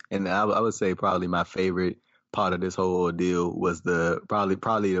 Mm-hmm. And I would say probably my favorite part of this whole ordeal was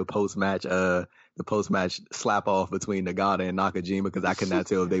probably the post match slap off between Nagata and Nakajima, because I could not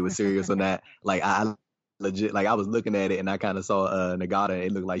tell if they were serious or not. I legit I was looking at it and I kind of saw Nagata, and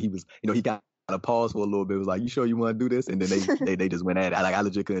it looked like he was, he got of paused for a little bit. It was like, you sure you want to do this? And then they just went at it. I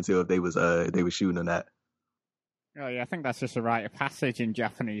legit couldn't tell if they was shooting or not. Oh yeah, I think that's just a rite of passage in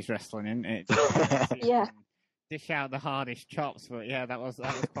Japanese wrestling, isn't it? Yeah. Dish out the hardest chops, but yeah, that was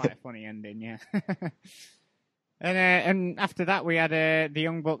quite a funny ending, yeah. And after that, we had the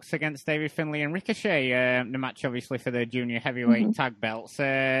Young Bucks against David Finlay and Ricochet, the match obviously for the junior heavyweight tag belts.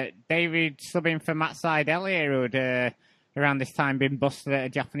 David subbing for Matt Sydal here, who'd around this time been busted at a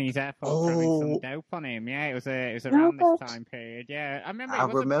Japanese airport throwing some dope on him. Yeah, it was around this time period. Yeah, I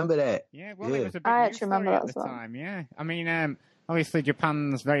remember. That. Yeah, well, it was a big I news actually remember story that at as the well. time. Yeah, I mean, obviously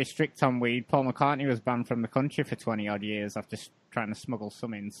Japan's very strict on weed. Paul McCartney was banned from the country for 20 odd years after trying to smuggle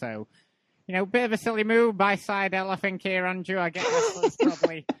some in. So, you know, bit of a silly move by Sydal, I think, here, Andrew. I get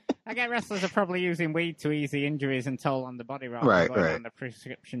wrestlers are probably using weed to ease the injuries and toll on the body rather than going down the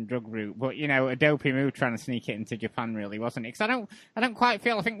prescription drug route. But, you know, a dopey move trying to sneak it into Japan really, wasn't it? Because I don't quite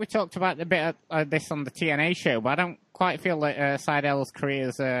feel, I think we talked about a bit of this on the TNA show, but I don't quite feel that Sydal's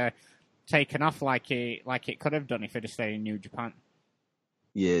career's taken off like it could have done if it had stayed in New Japan.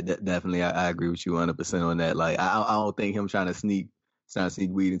 Yeah, definitely. I agree with you 100% on that. Like, I don't think him trying to sneak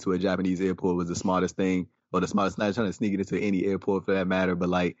weed into a Japanese airport was the smartest thing, or the smartest, not trying to sneak it into any airport for that matter. But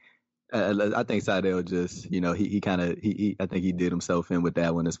like, I think Sydal just, you know, I think he did himself in with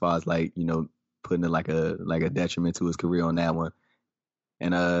that one as far as like, you know, putting like a detriment to his career on that one.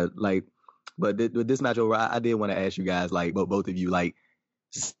 And but with this match over, I did want to ask you guys, like, both of you, like,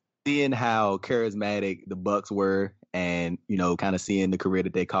 seeing how charismatic the Bucks were, and you know, kind of seeing the career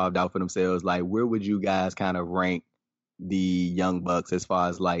that they carved out for themselves, like, where would you guys kind of rank the Young Bucks as far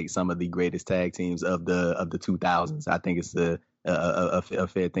as like some of the greatest tag teams of the 2000s? I think it's a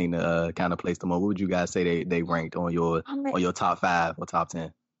fair thing to kind of place them on. What would you guys say they ranked on your top 5 or top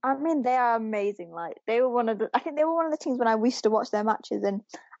 10? I mean, they are amazing. Like, I think they were one of the teams when I used to watch their matches, and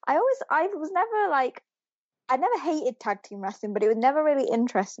I never hated tag team wrestling, but it would never really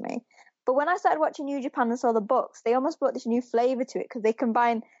interest me. But when I started watching New Japan and saw the Bucks, they almost brought this new flavor to it because they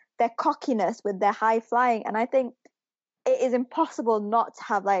combine their cockiness with their high flying, and I think it is impossible not to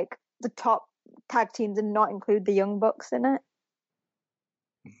have like the top tag teams and not include the Young Bucks in it.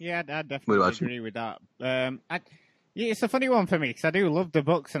 Yeah, I definitely agree with that. It's a funny one for me because I do love the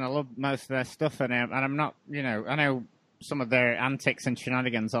Bucks and I love most of their stuff, and I'm not, you know, I know some of their antics and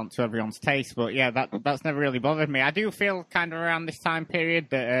shenanigans aren't to everyone's taste, but yeah, that's never really bothered me. I do feel kind of around this time period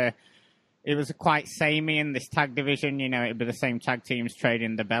that it was quite samey in this tag division. You know, it'd be the same tag teams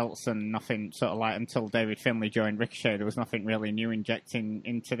trading the belts and nothing sort of like until David Finlay joined Ricochet. There was nothing really new injecting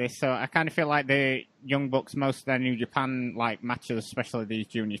into this. So I kind of feel like the Young Bucks, most of their New Japan like matches, especially these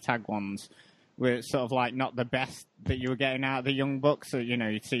junior tag ones, were sort of like not the best that you were getting out of the Young Bucks. So, you know,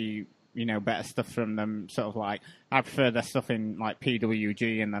 you'd see, you know, better stuff from them. Sort of like, I prefer their stuff in like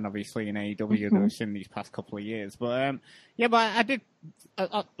PWG and then obviously in AEW that we've seen these past couple of years. But yeah, but I did,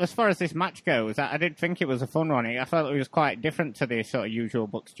 as far as this match goes, I did think it was a fun one. I felt it was quite different to the sort of usual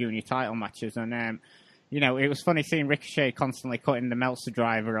Bucks Junior title matches. And, you know, it was funny seeing Ricochet constantly cutting the Meltzer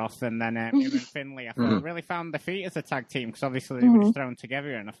driver off, and then him and Finlay, I thought really found their feet as a tag team because obviously they were just thrown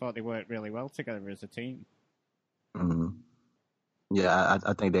together, and I thought they worked really well together as a team. Yeah,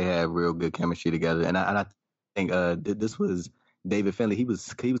 I think they had real good chemistry together, and I think this was David Finlay. He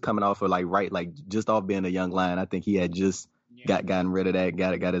was coming off of like just off being a young lion. I think he had just gotten rid of that,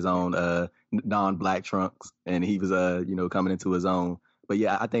 got his own non-black trunks, and he was you know, coming into his own. But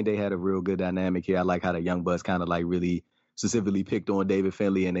yeah, I think they had a real good dynamic here. I like how the Young Bucks kind of like really specifically picked on David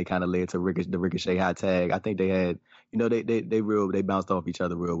Finlay, and they kind of led to the Ricochet hot tag. I think they had, you know, they bounced off each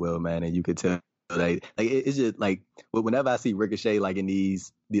other real well, man, and you could tell. Like it's just like whenever I see Ricochet like in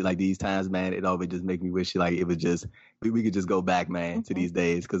these times, man, it always just makes me wish like it was just we could just go back, man, to these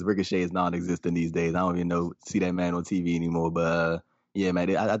days, because Ricochet is non-existent these days. I don't even see that man on TV anymore. But yeah,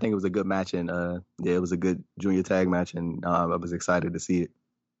 man, I think it was a good match, and yeah, it was a good junior tag match, and I was excited to see it.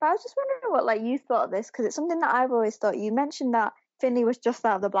 But I was just wondering what like you thought of this, because it's something that I've always thought. You mentioned that Finlay was just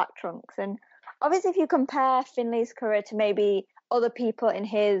out of the black trunks, and obviously if you compare Finlay's career to maybe other people in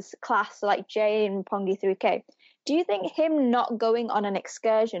his class like Jay and Roppongi 3K, do you think him not going on an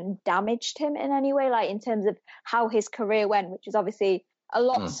excursion damaged him in any way, like in terms of how his career went, which is obviously a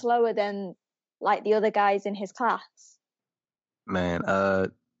lot slower than like the other guys in his class? Man,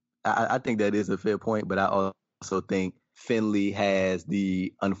 I think that is a fair point, but I also think Finlay has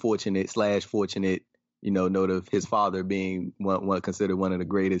the unfortunate/fortunate, you know, note of his father being considered one of the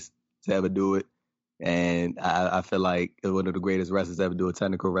greatest to ever do it. And I feel like one of the greatest wrestlers ever do it,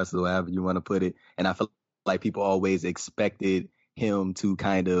 technical wrestler, however you want to put it. And I feel like people always expected him to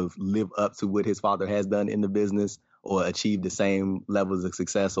kind of live up to what his father has done in the business, or achieve the same levels of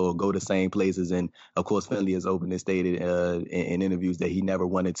success or go to same places. And of course, Finley has openly stated in interviews that he never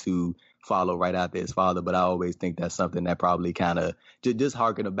wanted to follow right after his father. But I always think that's something that probably kind of just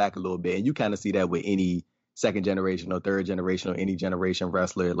harken him back a little bit. And you kind of see that with any second generation or third generation or any generation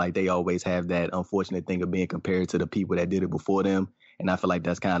wrestler. Like they always have that unfortunate thing of being compared to the people that did it before them. And I feel like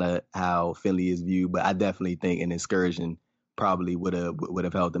that's kind of how Finley is viewed. But I definitely think an excursion probably would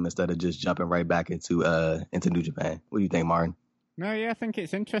have helped him instead of just jumping right back into New Japan. What do you think, Martin? No, yeah, I think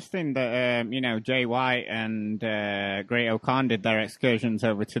it's interesting that Jay White and Great-O-Khan did their excursions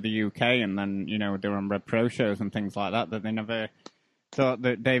over to the UK, and then they're on Red Pro shows and things like that. That they never thought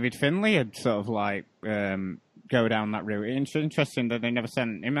that David Finlay had sort of like go down that route. It's interesting that they never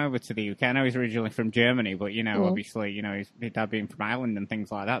sent him over to the UK. I know he's originally from Germany, but obviously, his dad being from Ireland and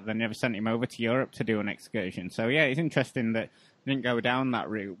things like that, they never sent him over to Europe to do an excursion. So yeah, it's interesting that they didn't go down that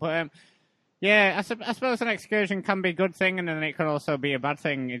route. But yeah, I suppose an excursion can be a good thing, and then it can also be a bad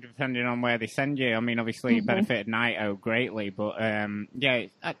thing depending on where they send you. I mean, obviously, it benefited Naito greatly, but yeah,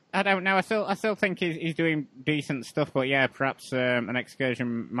 I don't know. I still think he's doing decent stuff, but yeah, perhaps an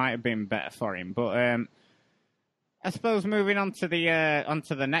excursion might have been better for him. But I suppose moving on to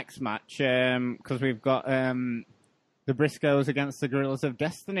the next match, because we've got the Briscoes against the Guerrillas of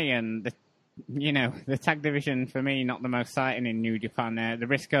Destiny, and the tag division for me not the most exciting in New Japan. The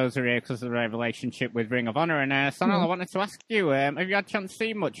Briscoes are here because of their relationship with Ring of Honor, and Sonal, I wanted to ask you, have you had a chance to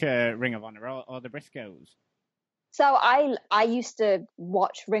see much Ring of Honor or the Briscoes? So I used to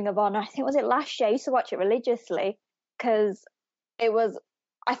watch Ring of Honor. I think was it last year. I used to watch it religiously because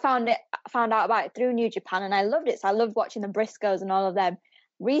I found out about it through New Japan, and I loved it. So I loved watching the Briscoes and all of them.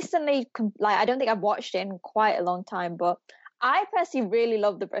 Recently, I don't think I've watched it in quite a long time, but I personally really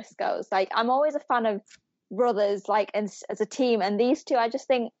love the Briscoes. Like, I'm always a fan of brothers, like, as a team, and these two, I just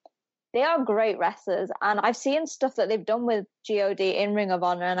think they are great wrestlers. And I've seen stuff that they've done with God in Ring of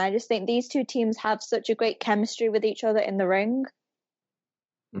Honor, and I just think these two teams have such a great chemistry with each other in the ring.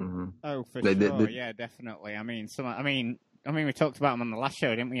 Mm-hmm. Oh, for sure, yeah, definitely. I mean, we talked about them on the last show,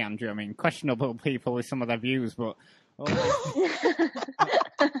 didn't we, Andrew? I mean, questionable people with some of their views, but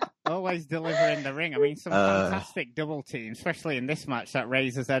always deliver in the ring. I mean, some fantastic double teams, especially in this match, that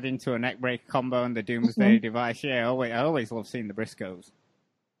Razor's Head into a neckbreaker combo and the Doomsday Device. Yeah, I always love seeing the Briscoes.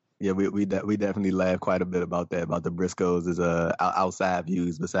 Yeah, we definitely laugh quite a bit about that, about the Briscoes as outside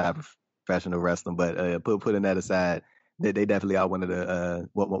views beside professional wrestling. But putting that aside, they definitely are one of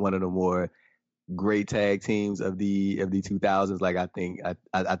the more great tag teams of the 2000s. Like I think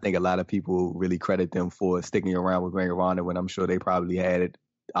a lot of people really credit them for sticking around with Ring of Honor when I'm sure they probably had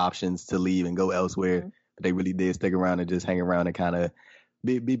options to leave and go elsewhere, but they really did stick around and just hang around and kind of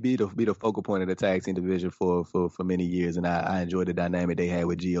be the focal point of the tag team division for many years. And I enjoyed the dynamic they had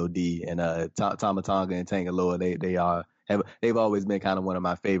with God and Tama Tonga and Tangaloa. They've always been kind of one of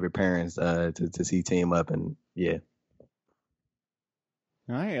my favorite pairings to see team up, and yeah.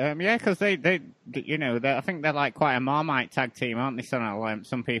 Right, yeah, because they I think they're like quite a Marmite tag team, aren't they?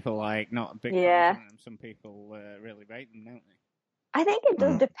 Some people like not a big fan of them. Some people really rate them, don't they? I think it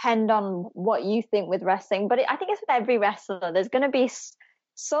does depend on what you think with wrestling, but I think it's with every wrestler. There's going to be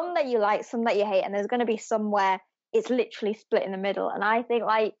some that you like, some that you hate, and there's going to be some where it's literally split in the middle. And I think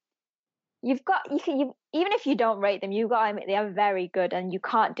like you even if you don't rate them, you've got to admit they are very good, and you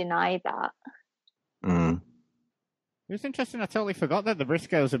can't deny that. It's interesting. I totally forgot that the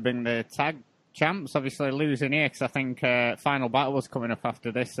Briscoes have been the tag champs. Obviously losing here because I think Final Battle was coming up after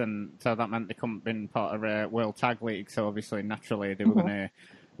this, and so that meant they couldn't been part of a World Tag League. So obviously, naturally, they were going to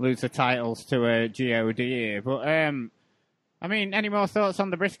lose the titles to God here. But I mean, any more thoughts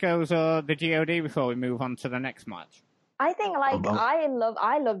on the Briscoes or the God before we move on to the next match? I think I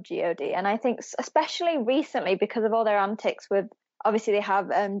love God, and I think especially recently because of all their antics with. Obviously, they have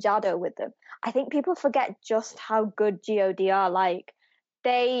Jado with them. I think people forget just how good God are. Like,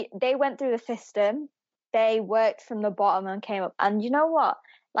 they went through the system. They worked from the bottom and came up. And you know what?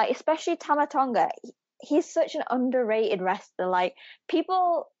 Like, especially Tama Tonga, he's such an underrated wrestler. Like,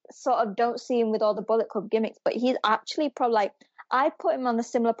 people sort of don't see him with all the Bullet Club gimmicks, but he's actually probably, like, I put him on the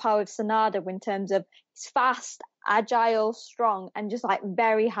similar power with Sanada in terms of he's fast, agile, strong, and just, like,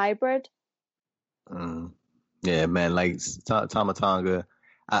 very hybrid. Yeah, man, like Tama Tonga,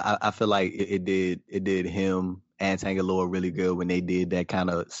 I feel like it did him and Tangaloa really good when they did that kind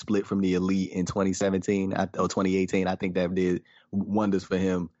of split from the Elite in 2017 or 2018. I think that did wonders for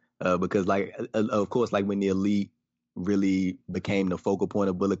him because, like, of course, like when the Elite really became the focal point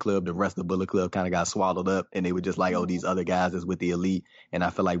of Bullet Club, the rest of Bullet Club kind of got swallowed up, and they were just like, oh, these other guys is with the Elite. And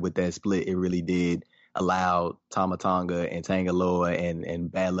I feel like with that split, it really did allowed Tama Tonga and Tangaloa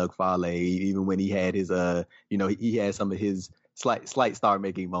and Bad Luck Fale, even when he had his he had some of his slight star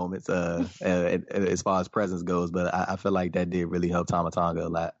making moments as far as presence goes, but I feel like that did really help Tama Tonga a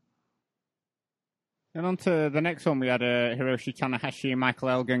lot. And on to the next one, we had Hiroshi Tanahashi, Michael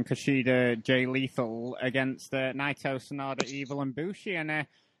Elgin, Kushida, Jay Lethal against Naito, Sanada, Evil, and Bushi. And I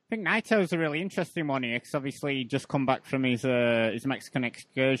think Naito's a really interesting one here because obviously he just come back from his Mexican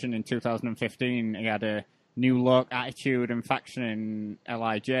excursion in 2015. He had a new look, attitude, and faction in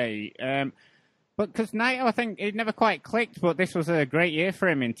LIJ. But because Naito, I think it never quite clicked, but this was a great year for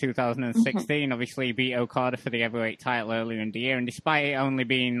him in 2016. Obviously, he beat Okada for the heavyweight title earlier in the year, and despite it only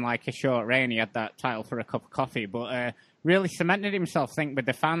being like a short reign, he had that title for a cup of coffee. But really cemented himself, I think, with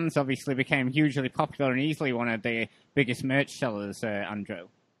the fans. Obviously, became hugely popular and easily one of the biggest merch sellers, Andrew.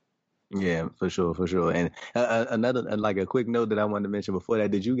 Yeah, for sure. And another like a quick note that I wanted to mention before that.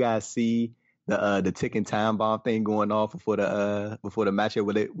 Did you guys see the ticking time bomb thing going off before the matchup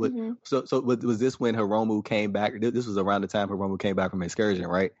with it? So was this when Hiromu came back? This was around the time Hiromu came back from excursion,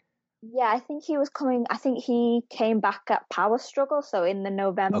 right? Yeah, I think he was coming. I think he came back at Power Struggle, so in the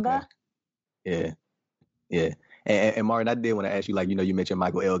November. Okay. Yeah. And Martin, I did want to ask you, like, you mentioned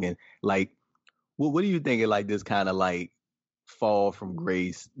Michael Elgin. Like, what do you think of like this kind of like fall from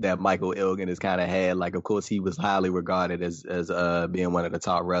grace that Michael Elgin has kind of had? Like, of course, he was highly regarded as being one of the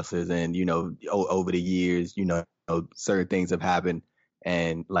top wrestlers, and over the years, certain things have happened,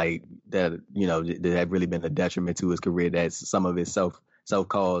 and like that, that have really been a detriment to his career. That's some of his self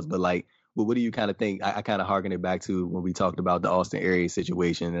caused. But like, what do you kind of think? I kind of harken it back to when we talked about the Austin Aries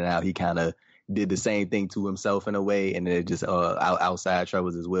situation and how he kind of did the same thing to himself in a way, and then just outside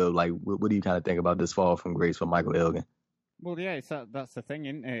troubles as well. Like, what do you kind of think about this fall from grace for Michael Elgin? Well, yeah, that's the thing,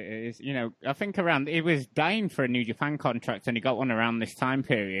 isn't it? I think he was dying for a New Japan contract, and he got one around this time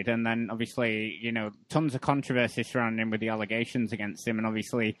period. And then, obviously, tons of controversy surrounding him with the allegations against him. And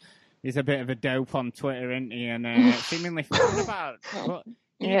obviously, he's a bit of a dope on Twitter, isn't he? And seemingly forgotten about. But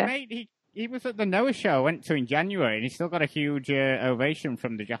he was at the Noah show, went to in January, and he still got a huge ovation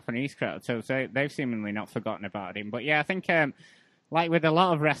from the Japanese crowd. So they've seemingly not forgotten about him. But yeah, I think. Like with a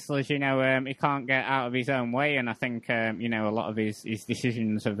lot of wrestlers, he can't get out of his own way, and I think, a lot of his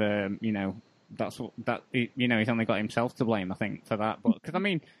decisions have, he's only got himself to blame, I think, for that. But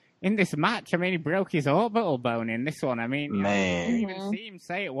because in this match, he broke his orbital bone in this one. Man, you didn't even see him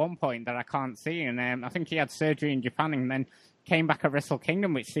say at one point that I can't see, and I think he had surgery in Japan and then came back at Wrestle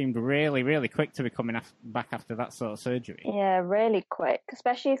Kingdom, which seemed really, really quick to be coming back after that sort of surgery. Yeah, really quick,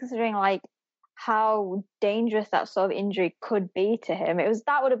 especially considering like how dangerous that sort of injury could be to him.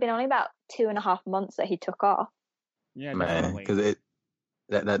 That would have been only about 2.5 months that he took off. Yeah, man, because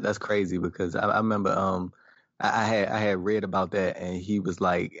that's crazy. Because I remember I had read about that, and he was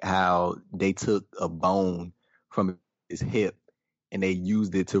like how they took a bone from his hip and they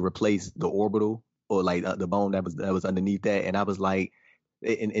used it to replace the orbital or like the bone that was underneath that, and I was like,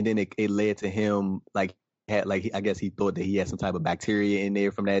 and then it led to him like. I guess he thought that he had some type of bacteria in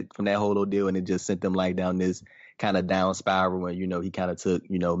there from that whole ordeal, and it just sent them like down this kind of down spiral. And he kind of took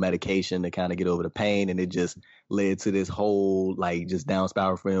medication to kind of get over the pain, and it just led to this whole like just down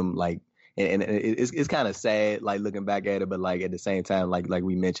spiral for him. Like, and it's kind of sad like looking back at it, but like at the same time, like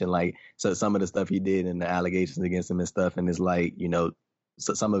we mentioned, like so some of the stuff he did and the allegations against him and stuff, and it's like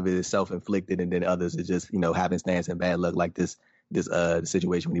so some of it is self-inflicted, and then others is just happenstance and bad luck, like this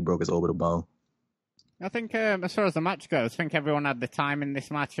situation when he broke his orbital bone. I think as far as the match goes, I think everyone had the time in this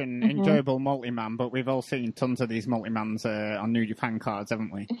match and enjoyable multi-man, but we've all seen tons of these multi-mans on New Japan cards,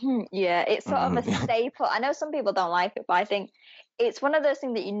 haven't we? Yeah, it's sort of a staple. I know some people don't like it, but I think it's one of those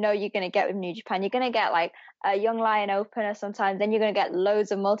things that you're going to get with New Japan. You're going to get like a Young Lion opener sometimes, then you're going to get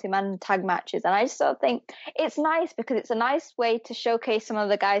loads of multi-man tag matches. And I just sort of think it's nice because it's a nice way to showcase some of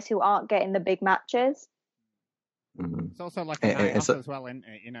the guys who aren't getting the big matches. Mm-hmm. It's also like a night off as well, isn't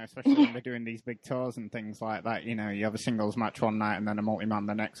it? Especially when they're doing these big tours and things like that. You have a singles match one night and then a multi-man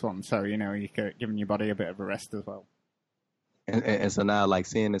the next one. So, you're giving your body a bit of a rest as well. And so now, like,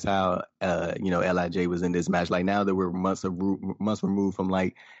 seeing as how, LIJ was in this match, like now that we're months removed from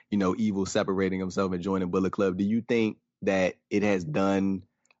like, Evil separating himself and joining Bullet Club, do you think that it has done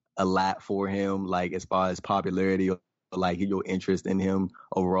a lot for him, like as far as popularity or like your interest in him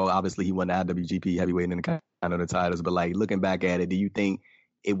overall? Obviously, he won the IWGP Heavyweight and the Continental titles, but like looking back at it, do you think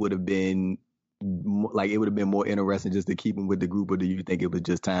it would have been more interesting just to keep him with the group, or do you think it was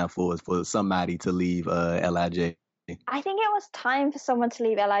just time for somebody to leave LIJ? I think it was time for someone to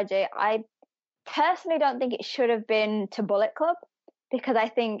leave LIJ. I personally don't think it should have been to Bullet Club, because I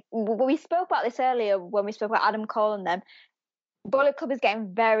think we spoke about this earlier when we spoke about Adam Cole and them. Bullet Club is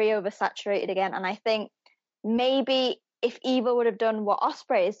getting very oversaturated again, and I think maybe if Evil would have done what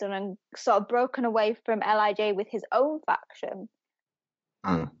Ospreay has done and sort of broken away from LIJ with his own faction,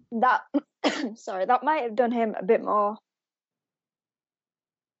 that sorry, that might have done him a bit more.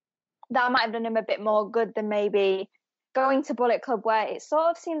 That might have done him a bit more good than maybe going to Bullet Club, where it sort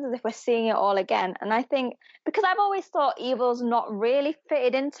of seems as if we're seeing it all again. And I think because I've always thought Evil's not really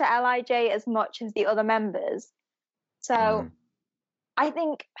fitted into LIJ as much as the other members, so I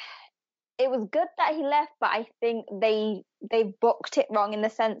think it was good that he left, but I think they booked it wrong in the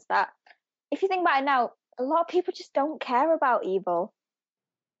sense that if you think about it now, a lot of people just don't care about Evil.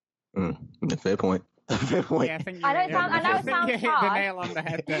 Fair point. Fair point. Yeah, I think I know it sounds you hit hard. the nail on the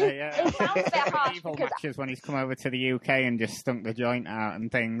head there. Yeah, It sounds a bit harsh Evil because matches when he's come over to the UK and just stunk the joint out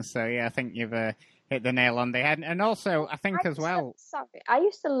and things. So yeah, I think you've hit the nail on the head. And also, I think as well. I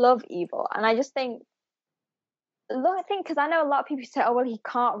used to love Evil, and I just think. Because I know a lot of people say, "Oh well, he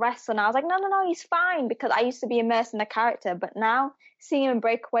can't wrestle." And I was like, "No, he's fine." Because I used to be immersed in the character, but now seeing him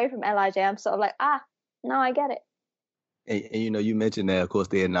break away from LIJ, I'm sort of like, no, I get it. And you mentioned that, of course,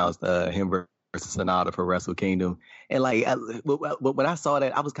 they announced him versus Sonata for Wrestle Kingdom, and like when I saw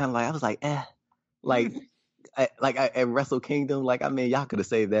that, I was at Wrestle Kingdom, like I mean, y'all could have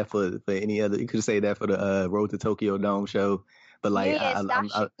saved that for any other. You could have saved that for the Road to Tokyo Dome show. But like, you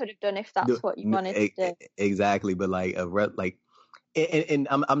could have done if that's what you wanted to do. Exactly, but like and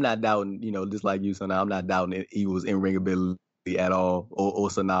I'm not doubting, just like you, so now I'm not doubting Evil's in-ring ability at all, or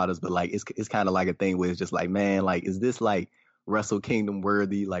Sonata's, but like it's kind of like a thing where it's just like, man, like is this like Wrestle Kingdom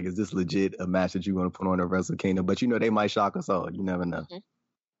worthy? Like, is this legit a match that you want to put on a Wrestle Kingdom? But they might shock us all. You never know.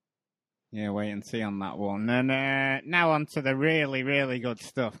 Yeah, wait and see on that one. And now on to the really, really good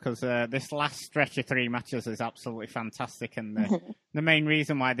stuff, because this last stretch of 3 matches is absolutely fantastic, and the main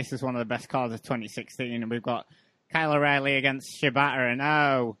reason why this is one of the best cards of 2016, and we've got Kyle O'Reilly against Shibata, and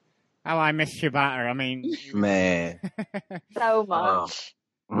how I miss Shibata. I mean, man, so much.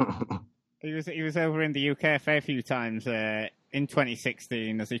 He was over in the UK a fair few times in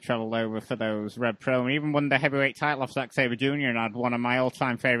 2016 as he travelled over for those Red Pro, and even won the heavyweight title off Zack Sabre Jr. and had one of my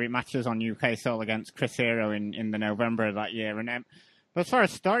all-time favourite matches on UK Soul against Chris Hero in the November of that year. And but as far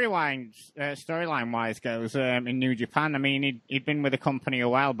as storyline-wise goes, in New Japan, I mean, he'd been with the company a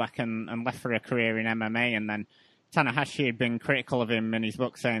while back and left for a career in MMA, and then Tanahashi had been critical of him in his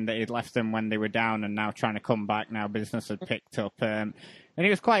book, saying that he'd left them when they were down and now trying to come back. Now business had picked up. And he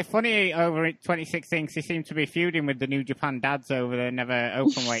was quite funny over in 2016 because he seemed to be feuding with the New Japan dads over the never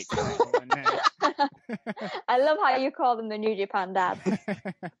openweight title. I love how you call them the New Japan dads.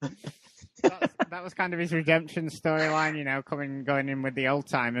 That was kind of his redemption storyline, going in with the old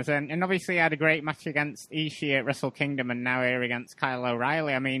timers. And obviously he had a great match against Ishii at Wrestle Kingdom and now here against Kyle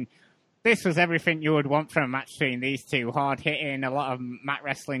O'Reilly. I mean, this was everything you would want from a match between these two. Hard hitting, a lot of mat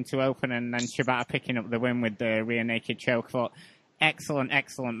wrestling to open, and then Shibata picking up the win with the rear naked choke foot. Excellent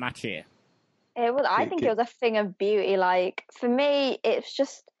match here. I think it was a thing of beauty. Like, for me, it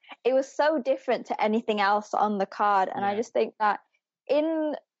was so different to anything else on the card. And I just think that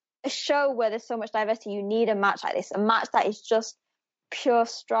in a show where there's so much diversity, you need a match like this. A match that is just pure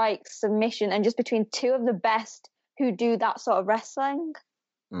strike, submission, and just between two of the best who do that sort of wrestling.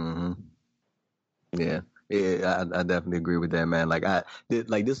 Mm-hmm. Yeah, I definitely agree with that, man. Like, this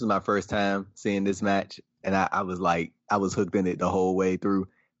was my first time seeing this match, and I was hooked in it the whole way through.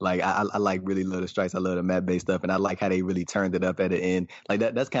 Like, I like really love the strikes. I love the mat-based stuff, and I like how they really turned it up at the end. Like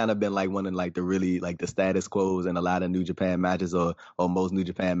that's kind of been like one of like the really like the status quos in a lot of New Japan matches or most New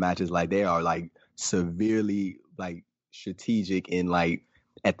Japan matches. Like they are like severely like strategic in like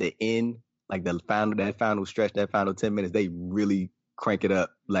at the end, like that final stretch, that final 10 minutes, they really crank it up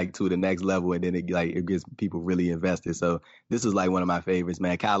like to the next level, and then it gets people really invested. So this is like one of my favorites,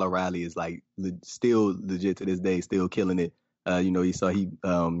 man. Kyle O'Reilly is like still legit to this day, still killing it. You saw he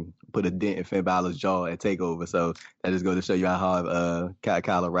put a dent in Finn Balor's jaw at TakeOver, so that just goes to show you how hard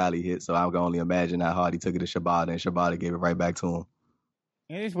Kyle O'Reilly hit. So I can only imagine how hard he took it to Shibata, and Shibata gave it right back to him.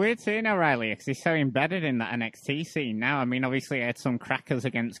 It is weird seeing O'Reilly because he's so embedded in that NXT scene now. I mean, obviously he had some crackers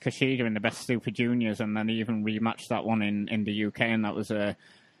against Kushida in the Best Super Juniors, and then he even rematched that one in the UK, and that was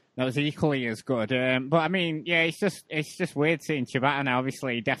equally as good. But I mean, yeah, it's just weird seeing Shibata now.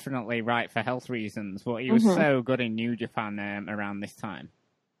 Obviously, definitely right for health reasons, but he was so good in New Japan around this time.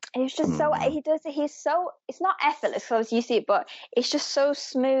 He's just so it's not effortless because you see it, but it's just so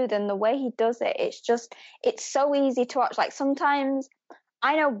smooth, and the way he does it, it's so easy to watch. Like sometimes.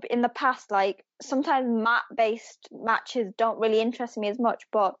 I know in the past, like, sometimes mat-based matches don't really interest me as much,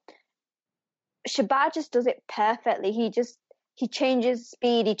 but Shibata just does it perfectly. He changes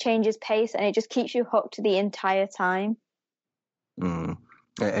speed, he changes pace, and it just keeps you hooked the entire time. Mm.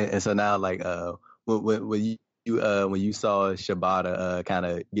 And so now, like, when you saw Shibata kind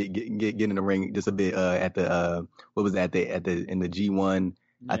of get in the ring just a bit at the what was that at the in the G1.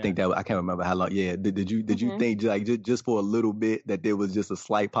 I Yeah. think that I can't remember how long. Yeah, did you think like just for a little bit that there was just a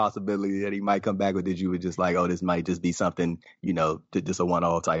slight possibility that he might come back, or did you just like, oh, this might just be something, just a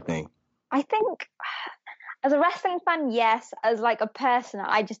one-off type thing? I think as a wrestling fan, yes. As like a person,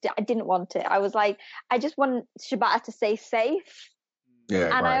 I didn't want it. I was like, I just want Shibata to stay safe. Yeah,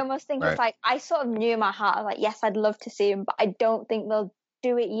 And I right, almost think it's right. like, I sort of knew in my heart, I was like, yes, I'd love to see him, but I don't think they'll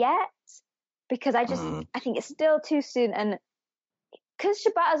do it yet because Mm, I think it's still too soon. And because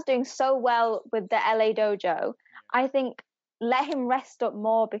Shibata's doing so well with the LA dojo, I think let him rest up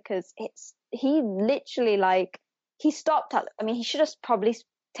more because he literally like, he stopped at, I mean, he should have probably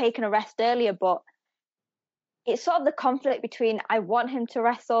taken a rest earlier, but it's sort of the conflict between I want him to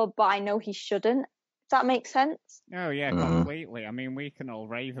wrestle, but I know he shouldn't. Does that make sense? Oh yeah, mm, completely. I mean, we can all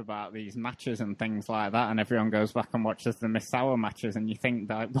rave about these matches and things like that, and everyone goes back and watches the Misawa matches, and you think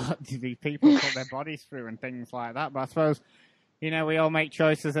that what do these people put their bodies through and things like that. But I suppose we all make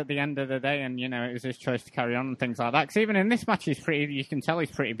choices at the end of the day, and it was his choice to carry on and things like that. Because even in this match, you can tell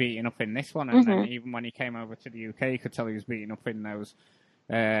he's pretty beaten up in this one, and then even when he came over to the UK, you could tell he was beaten up in those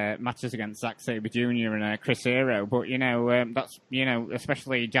matches against Zack Sabre Jr. and Chris Hero. But that's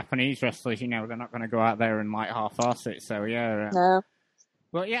especially Japanese wrestlers, they're not going to go out there and like half-arse it. So yeah. No.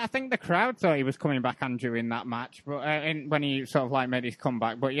 But yeah, I think the crowd thought he was coming back, Andrew, in that match, but when he sort of like made his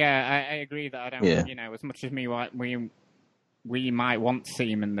comeback. But yeah, I agree that I don't, yeah. As much as we might want to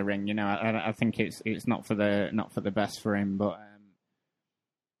see him in the ring, I think it's not for the best for him. But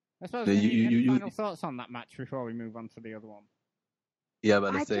I suppose So any final thoughts on that match before we move on to the other one? yeah, I'm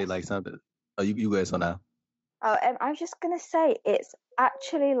about to say like something. Oh, you go ahead, so now. Oh, I was just gonna say it's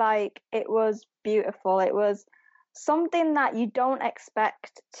actually like it was beautiful. It was something that you don't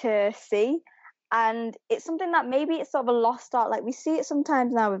expect to see, and it's something that maybe it's sort of a lost art. Like we see it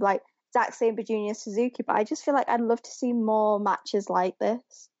sometimes now with like Zack Sabre Jr. Suzuki, but I just feel like I'd love to see more matches like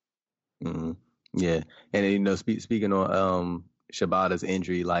this. Mm, yeah, and speaking on Shibata's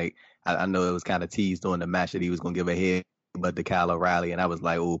injury, like I know it was kind of teased on the match that he was gonna give a head, but to Kyle O'Reilly, and I was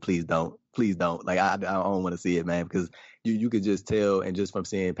like, oh, please don't. Like I don't want to see it, man, because you could just tell, and just from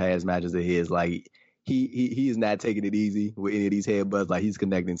seeing past matches of his, like he is not taking it easy with any of these headbutts. Like he's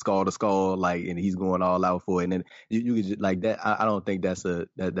connecting skull to skull, like, and he's going all out for it. And then you could just like that. I don't think that's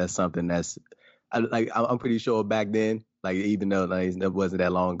something that's I'm pretty sure back then, like even though like, it wasn't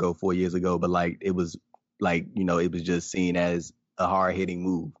that long ago, 4 years ago, but like it was like it was just seen as a hard hitting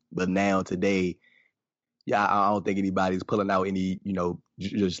move. But now today, yeah, I don't think anybody's pulling out any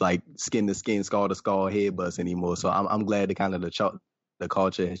just like skin to skin, skull to skull headbutts anymore. So I'm glad that kind of the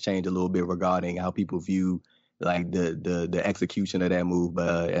culture has changed a little bit regarding how people view like the execution of that move.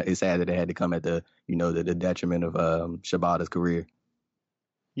 But it's sad that it had to come at the detriment of Shibata's career.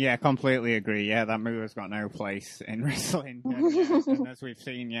 Yeah, completely agree. Yeah, that move has got no place in wrestling. And as we've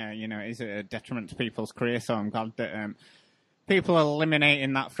seen, it is a detriment to people's career. So I'm glad that people are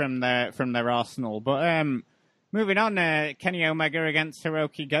eliminating that from their arsenal. But moving on, Kenny Omega against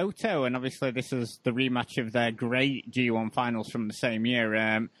Hiroki Goto, and obviously this is the rematch of their great G1 finals from the same year.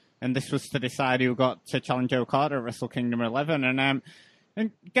 And this was to decide who got to challenge Okada at Wrestle Kingdom 11.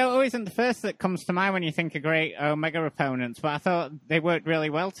 And Goto isn't the first that comes to mind when you think of great Omega opponents, but I thought they worked really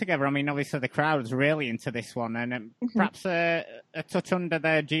well together. I mean, obviously the crowd was really into this one, and perhaps a touch under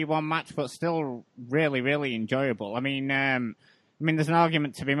their G1 match, but still really, really enjoyable. I mean, there's an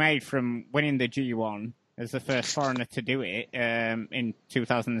argument to be made from winning the G1 as the first foreigner to do it in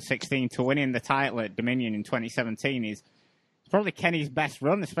 2016 to winning the title at Dominion in 2017 is probably Kenny's best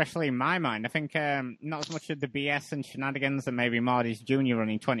run, especially in my mind. I think not as much of the BS and shenanigans that maybe Marty's Jr. run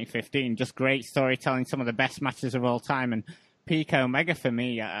in 2015. Just great storytelling, some of the best matches of all time, and peak Omega for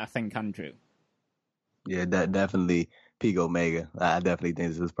me, I think, Andrew. Yeah, definitely peak Omega. I definitely think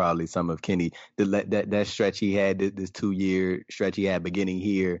this was probably some of Kenny. That stretch he had, this 2 year stretch he had beginning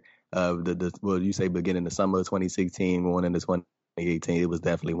here of you say beginning the summer of 2016, going into 2018. It was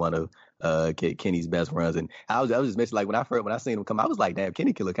definitely one of Kenny's best runs. And I was just mentioning, like when I seen him come, I was like, damn,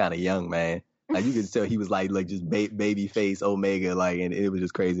 Kenny could look kind of young, man. Like you could tell he was like just baby face Omega, like, and it was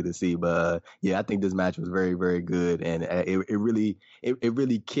just crazy to see. But yeah, I think this match was very, very good, and it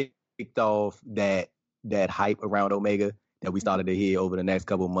really kicked off that hype around Omega that we started to hear over the next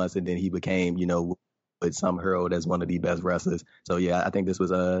couple of months, and then he became, with some herald as one of the best wrestlers. So yeah, I think this was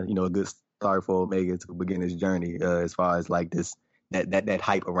a good start for Omega to begin his journey as far as like this that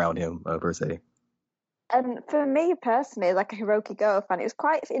hype around him per se. And for me personally, like a Hiroki Goto fan, it was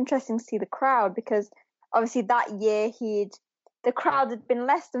quite interesting to see the crowd because obviously that year he'd the crowd had been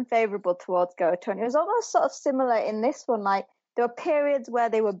less than favourable towards Goto, and it was almost sort of similar in this one. Like, there were periods where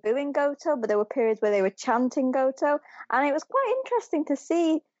they were booing Goto, but there were periods where they were chanting Goto, and it was quite interesting to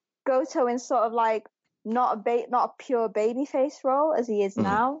see Goto in sort of like not a pure babyface role as he is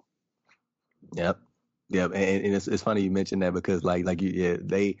now. Yep. And it's funny you mentioned that because they like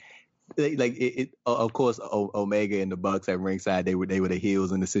it of course Omega and the Bucks at ringside, they were the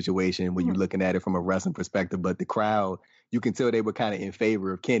heels in the situation when you're looking at it from a wrestling perspective, but the crowd, you can tell they were kind of in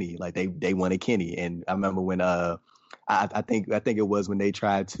favor of Kenny. Like they wanted Kenny. And I remember when I think it was when they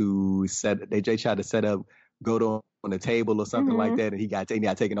tried to set up Goto on the table or something like that, and he got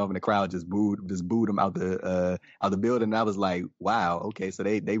taken off, and the crowd just booed him out the building. And I was like, wow, okay, so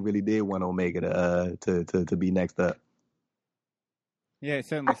they really did want Omega to be next up. Yeah, it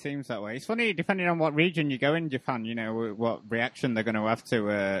certainly seems that way. It's funny, depending on what region you go in Japan, you know, what reaction they're going to have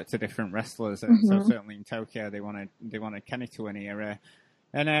to different wrestlers. So certainly in Tokyo, they wanted Kenny to win here.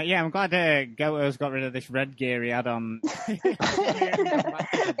 And I'm glad Goto's got rid of this red gear he had on. It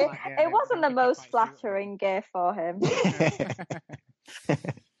wasn't the most flattering gear for him.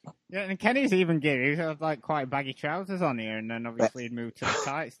 Yeah, and Kenny's even gear. He's had like quite baggy trousers on here, and then obviously he'd moved to the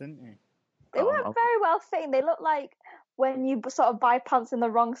tights, didn't he? They weren't very well fitting. They look like when you sort of buy pants in the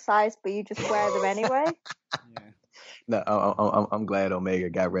wrong size, but you just wear them anyway. Yeah. No, I'm glad Omega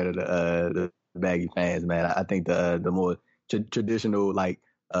got rid of the baggy pants, man. I think the more traditional like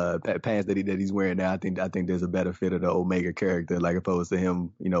pants that he's wearing now, I think there's a better fit of the Omega character, like opposed to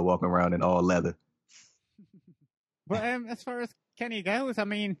him, you know, walking around in all leather. But as far as Kenny goes, I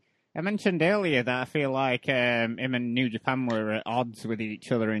mean, I mentioned earlier that I feel like him and New Japan were at odds with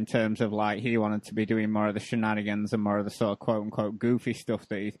each other in terms of like he wanted to be doing more of the shenanigans and more of the sort of quote unquote goofy stuff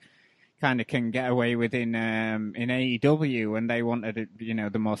that he kind of can get away with in AEW, and they wanted, you know,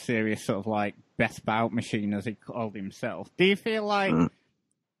 the more serious sort of like best bout machine, as he called himself. Do you feel like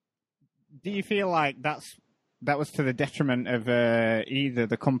that was to the detriment of either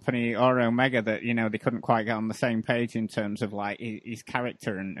the company or Omega, that, you know, they couldn't quite get on the same page in terms of like his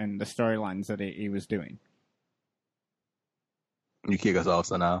character and the storylines that he was doing? You kick us off,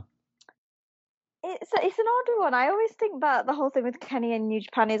 so now. It's an odd one. I always think that the whole thing with Kenny and New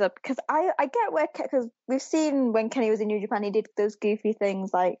Japan is up, because I get where, because we've seen when Kenny was in New Japan, he did those goofy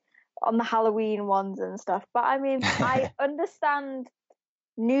things like on the Halloween ones and stuff. But I mean, I understand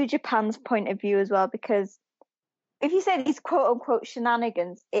New Japan's point of view as well, because if you say these quote unquote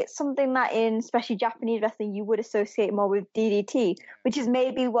shenanigans, it's something that in especially Japanese wrestling you would associate more with DDT, which is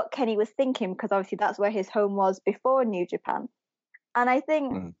maybe what Kenny was thinking, because obviously that's where his home was before New Japan. And I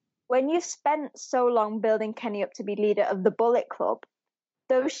think when you've spent so long building Kenny up to be leader of the Bullet Club,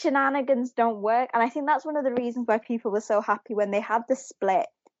 those shenanigans don't work. And I think that's one of the reasons why people were so happy when they had the split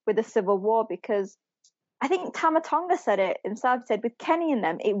with the Civil War, because I think Tama Tonga said it himself, said with Kenny and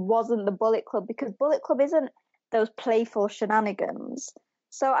them, it wasn't the Bullet Club, because Bullet Club isn't those playful shenanigans.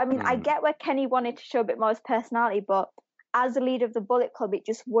 So, I mean, I get where Kenny wanted to show a bit more of his personality, but as a leader of the Bullet Club, it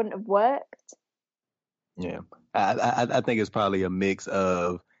just wouldn't have worked. Yeah. I think it's probably a mix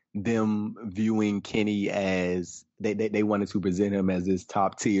of them viewing Kenny as they wanted to present him as this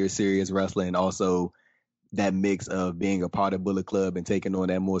top tier serious wrestler, and also that mix of being a part of Bullet Club and taking on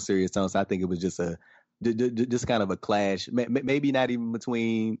that more serious tone. So I think it was just kind of a clash, maybe not even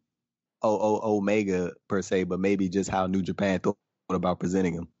between Omega per se, but maybe just how New Japan thought about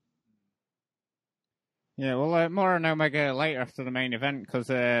presenting him. Yeah, well, more on Omega later after the main event, because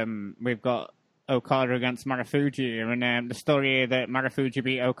we've got Okada against Marufuji, and the story that Marufuji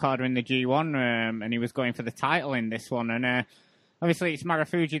beat Okada in the G1, and he was going for the title in this one, and obviously it's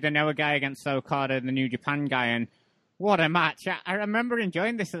Marufuji, the Noah guy, against Okada, the New Japan guy, and what a match. I remember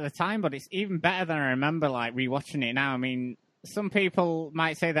enjoying this at the time, but it's even better than I remember, like, rewatching it now. I mean, some people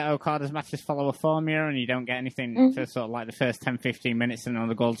might say that Okada's matches follow a formula and you don't get anything for sort of like the first 10-15 minutes, and all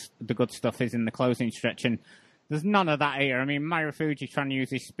the good stuff is in the closing stretch, and there's none of that here. I mean, Marufuji trying to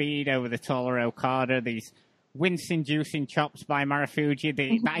use his speed over the taller Okada, these wince-inducing chops by Marufuji,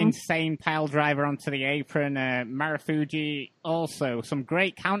 that insane pile driver onto the apron. Marufuji also, some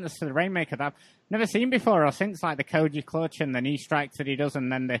great counters to the Rainmaker that I've never seen before or since, like the Koji clutch and the knee strikes that he does,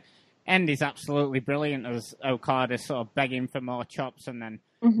 and then the end is absolutely brilliant as Okada sort of begging for more chops, and then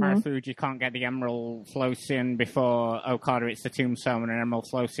Marufuji can't get the Emerald Flowsian before Okada hits the Tombstone and Emerald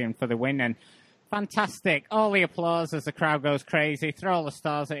Flowsian for the win, and fantastic. All the applause as the crowd goes crazy. Throw all the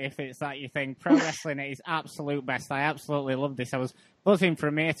stars at it if it's that you think. Pro wrestling at its absolute best. I absolutely love this. I was buzzing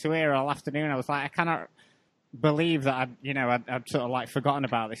from ear to ear all afternoon. I was like, I cannot believe that I'd sort of like forgotten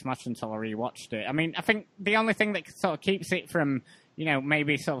about this match until I rewatched it. I mean, I think the only thing that sort of keeps it from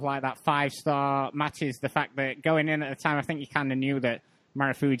maybe sort of like that 5-star matches. The fact that going in at the time, I think you kind of knew that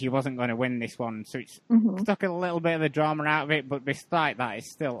Marufuji wasn't going to win this one, so it's took a little bit of the drama out of it. But despite that,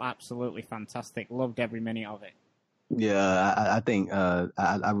 it's still absolutely fantastic. Loved every minute of it. Yeah, I think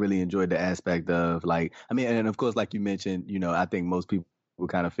I really enjoyed the aspect of and of course, like you mentioned, I think most people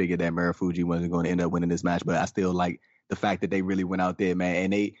kind of figured that Marufuji wasn't going to end up winning this match, but I still like the fact that they really went out there, man,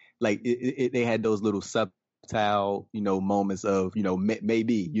 and they they had those little subtle, moments of,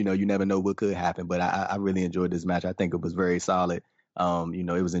 maybe, you never know what could happen, but I really enjoyed this match. I think it was very solid.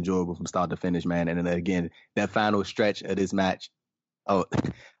 It was enjoyable from start to finish, man, and then again, that final stretch of this match. Oh,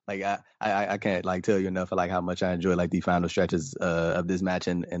 I can't tell you enough for how much I enjoy the final stretches of this match,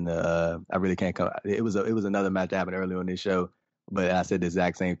 and I really can't come. It was another match that happened earlier on this show, but I said the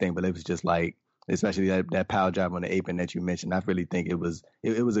exact same thing. But it was just especially that power drive on the apron that you mentioned. I really think it was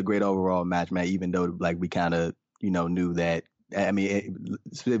a great overall match, man. Even though we kind of knew that. I mean,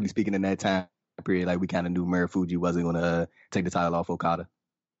 specifically speaking, in that time period, we kind of knew Marufuji wasn't going to take the title off Okada.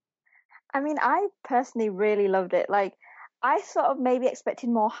 I mean, I personally really loved it. I sort of maybe expected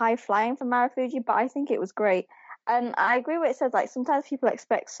more high flying from Marufuji, but I think it was great. And I agree with what it says, sometimes people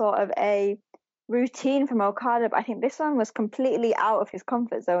expect sort of a routine from Okada, but I think this one was completely out of his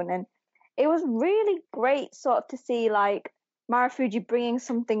comfort zone. And it was really great sort of to see Marufuji bringing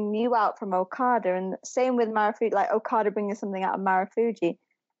something new out from Okada, and same with Marufuji, Okada bringing something out of Marufuji.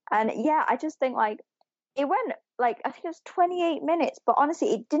 And yeah, I just think it went I think it was 28 minutes, but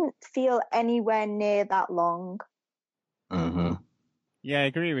honestly, it didn't feel anywhere near that long. Mm-hmm. Yeah, I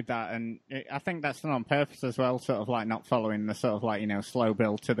agree with that, and I think that's done on purpose as well, sort of not following the sort of slow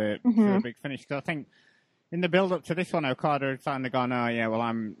build to the big finish. Because I think in the build up to this one, Okada had kind of gone, oh yeah, well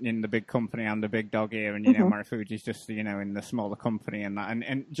I'm in the big company, I'm the big dog here, and Marufuji's just in the smaller company and that,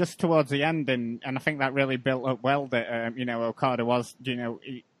 and just towards the end, and I think that really built up well that Okada was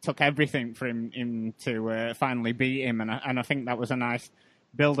he took everything for him to finally beat him, and I think that was a nice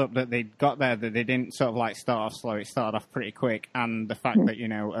build-up that they got there, that they didn't sort of start off slow. It started off pretty quick, and the fact that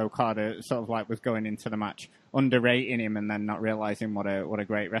Okada sort of was going into the match underrating him and then not realizing what a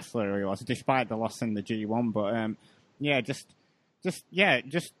great wrestler he was, despite the loss in the G1. But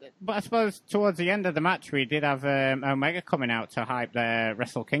but I suppose towards the end of the match we did have Omega coming out to hype their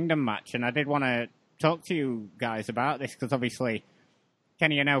Wrestle Kingdom match, and I did want to talk to you guys about this because obviously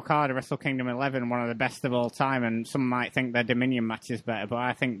Kenny and Okada, Wrestle Kingdom 11, one of the best of all time, and some might think their Dominion match is better, but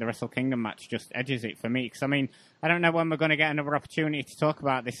I think the Wrestle Kingdom match just edges it for me. Because, I mean, I don't know when we're going to get another opportunity to talk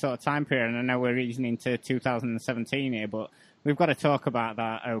about this sort of time period, and I know we're easing into 2017 here, but we've got to talk about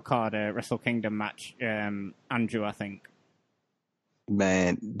that Okada Wrestle Kingdom match, Andrew, I think.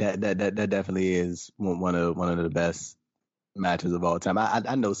 Man, that definitely is one of the best matches of all time.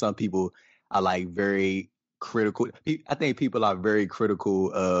 I know some people are very critical. I think people are very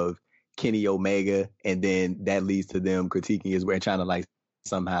critical of Kenny Omega, and then that leads to them critiquing his way, trying to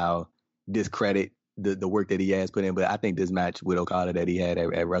somehow discredit the work that he has put in. But I think this match with Okada that he had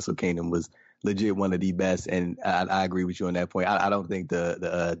at Wrestle Kingdom was legit one of the best, and I agree with you on that point. I don't think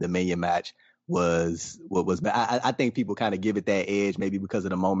the Mania match was what was bad. I think people kind of give it that edge maybe because of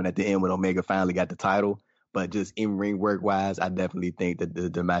the moment at the end when Omega finally got the title. But just in ring work wise, I definitely think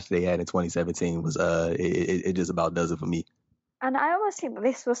that the match they had in 2017 was it just about does it for me. And I almost think that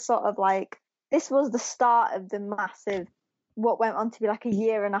this was sort of this was the start of the massive, what went on to be a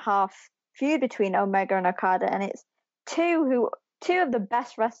 1.5-year feud between Omega and Okada, and it's two of the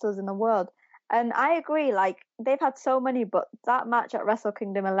best wrestlers in the world. And I agree, they've had so many, but that match at Wrestle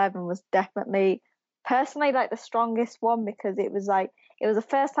Kingdom 11 was definitely, personally, the strongest one, because it was it was the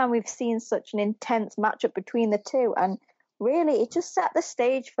first time we've seen such an intense matchup between the two, and really it just set the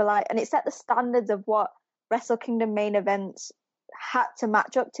stage for and it set the standards of what Wrestle Kingdom main events had to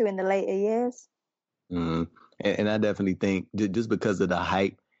match up to in the later years. Mm-hmm. And I definitely think just because of the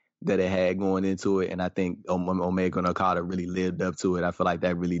hype that it had going into it, and I think Omega and Okada really lived up to it. I feel like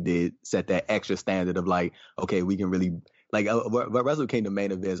that really did set that extra standard of okay, we can really Wrestle Kingdom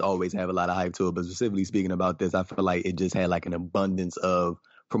main events always have a lot of hype to it, but specifically speaking about this, I feel like it just had an abundance of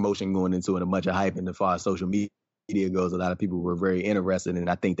promotion going into it, a bunch of hype. And as far as social media goes, a lot of people were very interested, and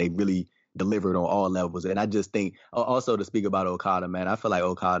I think they really delivered on all levels. And I just think also to speak about Okada, man, I feel like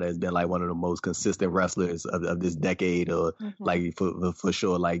Okada has been one of the most consistent wrestlers of this decade, or for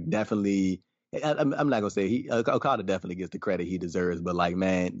sure. Definitely, I'm not gonna say Okada definitely gets the credit he deserves, but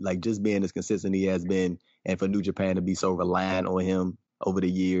man, just being as consistent he has been, and for New Japan to be so reliant on him over the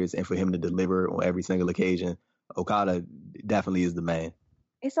years, and for him to deliver on every single occasion, Okada definitely is the man.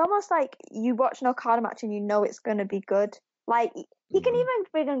 It's almost like you watch an Okada match and you know it's going to be good. He can even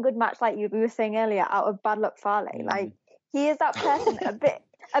bring a good match, like you were saying earlier, out of Bad Luck Fale. he is that person a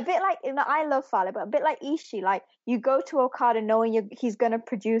bit like, you know, I love Fale, but a bit like Ishii. Like, you go to Okada knowing he's going to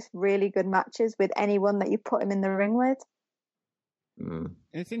produce really good matches with anyone that you put him in the ring with.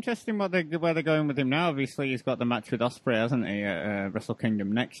 It's interesting where they're going with him now. Obviously, he's got the match with Ospreay, hasn't he, at Wrestle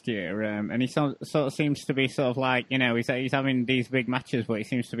Kingdom next year? And he sort of seems to be sort of like, you know, he's having these big matches, but he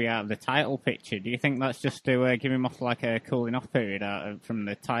seems to be out of the title picture. Do you think that's just to give him off like a cooling off period from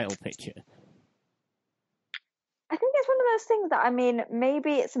the title picture? I think it's one of those things that, I mean,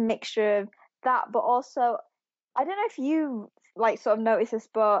 maybe it's a mixture of that, but also, I don't know if you like sort of noticed this,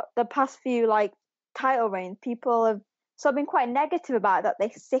 but the past few like title reigns, people have sort of been quite negative about it, that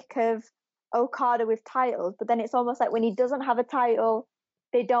they're sick of Okada with titles, but then it's almost like when he doesn't have a title,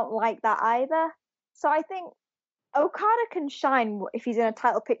 they don't like that either. So I think Okada can shine if he's in a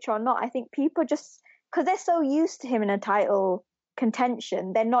title picture or not. I think people just, because they're so used to him in a title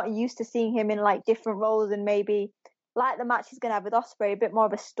contention, they're not used to seeing him in like different roles, and maybe like the match he's going to have with Ospreay, a bit more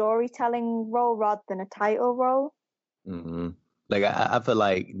of a storytelling role rather than a title role. Mm-hmm. Like I feel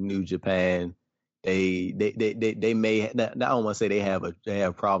like New Japan, they may, I don't want to say they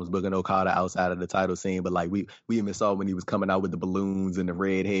have problems booking Okada outside of the title scene, but like we even saw when he was coming out with the balloons and the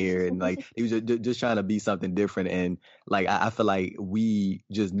red hair, and like he was just trying to be something different. And like I feel like we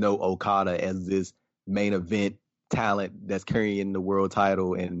just know Okada as this main event talent that's carrying the world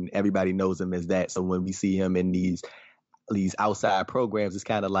title, and everybody knows him as that. So when we see him in these outside programs, it's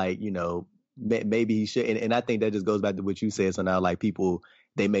kind of like, you know, maybe he should. And I think that just goes back to what you said. So now, like, people,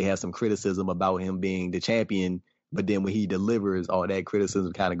 they may have some criticism about him being the champion, but then when he delivers, all that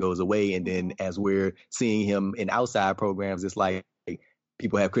criticism kind of goes away. And then as we're seeing him in outside programs, it's like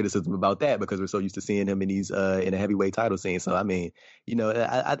people have criticism about that because we're so used to seeing him in these in a heavyweight title scene. So I mean, you know,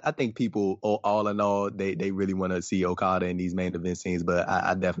 I think people, all in all, they really want to see Okada in these main event scenes. But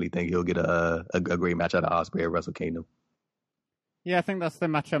I definitely think he'll get a great match out of Ospreay at Wrestle Kingdom. Yeah, I think that's the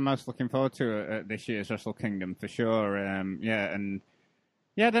match I'm most looking forward to at this year's Wrestle Kingdom for sure.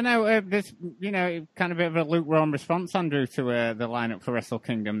 I don't know. There's, you know, kind of a bit of a lukewarm response, Andrew, to the lineup for Wrestle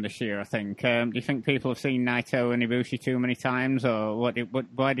Kingdom this year, I think. Do you think people have seen Naito and Ibushi too many times, or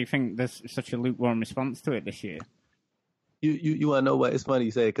why do you think there's such a lukewarm response to it this year? You want to know what? It's funny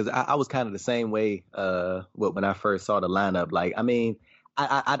you say it, because I was kind of the same way when I first saw the lineup. Like, I mean,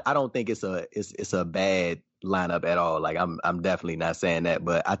 I don't think it's a bad lineup at all. Like, I'm definitely not saying that,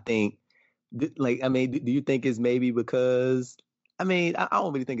 but I think, like, I mean, do you think it's maybe because, I mean, I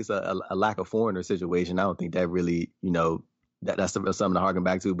don't really think it's a lack of foreigner situation. I don't think that really, you know, that's something to harken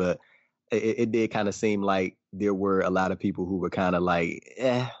back to, but it did kind of seem like there were a lot of people who were kind of like,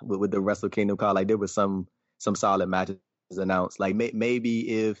 with the Wrestle Kingdom card. Like, there was some solid matches announced. Like, maybe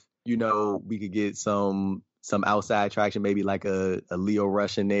if, you know, we could get some outside traction, maybe like a Leo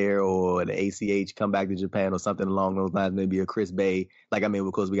Rush in there, or the ACH come back to Japan or something along those lines, maybe a Chris Bay. Like, I mean,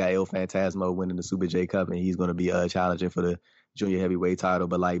 of course, we got El Phantasmo winning the Super J Cup, and he's going to be challenging for the junior heavyweight title.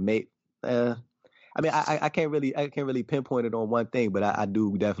 But like, I mean, I can't really pinpoint it on one thing, but I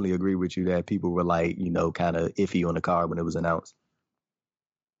do definitely agree with you that people were like, you know, kind of iffy on the card when it was announced.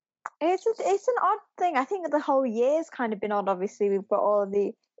 It's an odd thing. I think the whole year's kind of been odd. Obviously, we've got all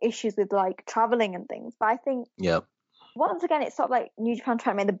the issues with like traveling and things, but I think once again, it's sort of like New Japan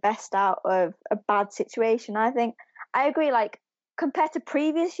trying to make the best out of a bad situation. I think I agree. Like, compared to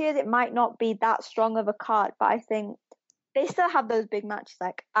previous years, it might not be that strong of a card, but I think they still have those big matches.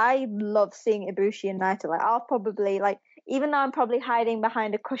 Like, I love seeing Ibushi and Naito. Like, I'll probably, like, even though I'm probably hiding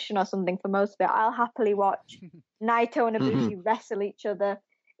behind a cushion or something for most of it, I'll happily watch Naito and Ibushi wrestle each other,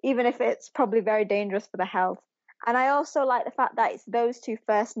 even if it's probably very dangerous for the health. And I also like the fact that it's those two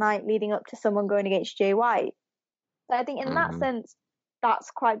first night leading up to someone going against Jay White. So I think in that sense,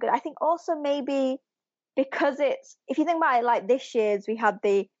 that's quite good. I think also maybe because it's, if you think about it, like this year's, we had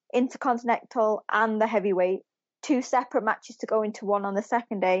the Intercontinental and the Heavyweight, two separate matches to go into one on the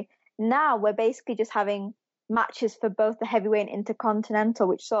second day. Now we're basically just having matches for both the Heavyweight and Intercontinental,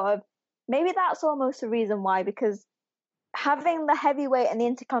 which sort of, maybe that's almost a reason why, because having the Heavyweight and the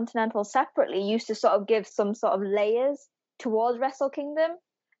Intercontinental separately used to sort of give some sort of layers towards Wrestle Kingdom.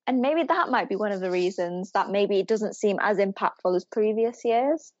 And maybe that might be one of the reasons that maybe it doesn't seem as impactful as previous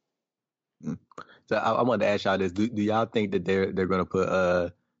years. So I wanted to ask y'all this. Do y'all think that they're going to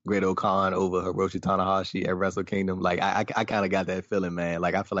put Great Khan over Hiroshi Tanahashi at Wrestle Kingdom? Like, I kind of got that feeling, man.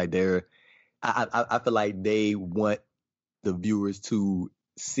 Like, I feel like I feel like they want the viewers to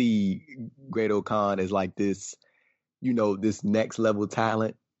see Great Khan as like this, you know, this next level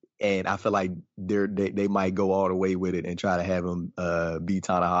talent, and I feel like they might go all the way with it and try to have him beat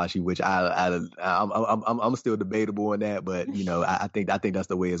Tanahashi, which I'm still debatable on that, but you know, I think that's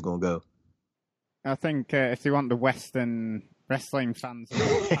the way it's gonna go. I think if you want the Western wrestling fans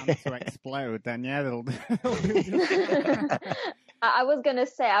to explode, then yeah, they'll do I was going to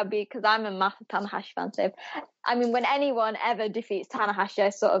say because I'm a massive Tanahashi fan, so when anyone ever defeats Tanahashi, I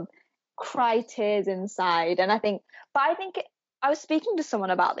sort of cry tears inside. And I think I was speaking to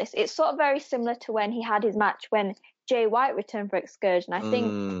someone about this. It's sort of very similar to when he had his match when Jay White returned for Excursion. I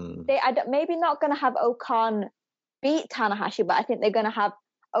think they maybe not going to have Okan beat Tanahashi, but I think they're going to have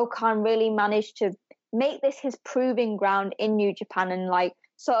Okan really manage to make this his proving ground in New Japan and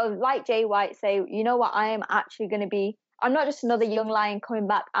sort of like Jay White say, you know what, I'm not just another young lion coming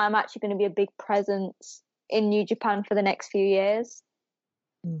back. I'm actually going to be a big presence in New Japan for the next few years.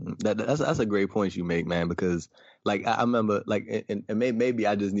 That's a great point you make, man, because I remember and maybe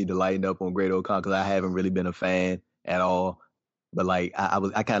I just need to lighten up on Great Okan because I haven't really been a fan at all. But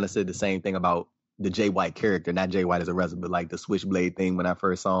I kind of said the same thing about the Jay White character, not Jay White as a wrestler, but the Switchblade thing when I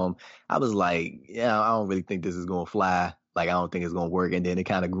first saw him. I was like, yeah, I don't really think this is going to fly. I don't think it's going to work. And then it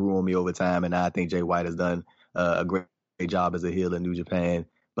kind of grew on me over time. And now I think Jay White has done a great job as a heel in New Japan.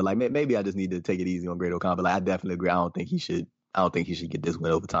 But maybe I just need to take it easy on Great Okan. But I definitely agree. I don't think he should get this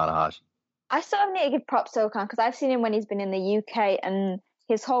win over Tanahashi. I sort of need to give props to Okan because I've seen him when he's been in the UK and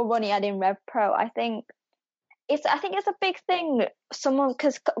his whole run he had in Rev Pro. I think it's a big thing.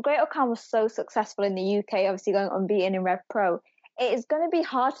 Because Great Okan was so successful in the UK, obviously going unbeaten in Rev Pro. It is going to be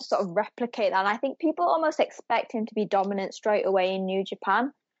hard to sort of replicate that. And I think people almost expect him to be dominant straight away in New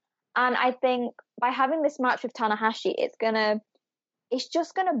Japan. And I think by having this match with Tanahashi, it's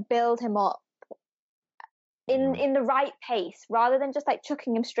just gonna build him up in the right pace rather than just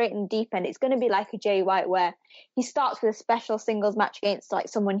chucking him straight in the deep end. It's going to be like a Jay White where he starts with a special singles match against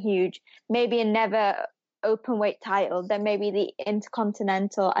someone huge, maybe a never open weight title, then maybe the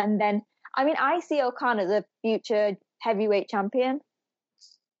Intercontinental, and then I see Okan as a future heavyweight champion.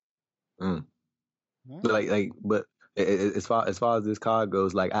 But as far as this card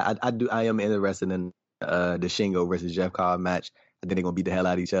goes, I am interested in the Shingo versus Jeff Cobb match. I think they're gonna beat the hell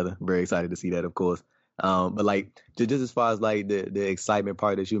out of each other. Very excited to see that, of course. But just as far as the excitement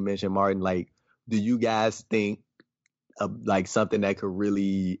part that you mentioned, Martin, do you guys think of something that could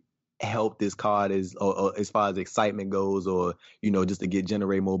really help this card or as far as excitement goes, or just to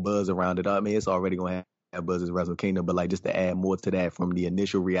generate more buzz around it? I mean, it's already gonna have buzz as Wrestle Kingdom, but just to add more to that from the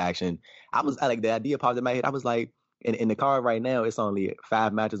initial reaction, I the idea popped in my head. I was like, in the card right now, it's only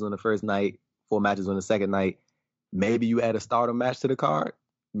 5 matches on the first night, 4 matches on the second night. Maybe you add a starter match to the card.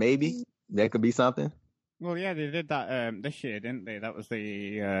 Maybe that could be something. Well, yeah, they did that this year, didn't they? That was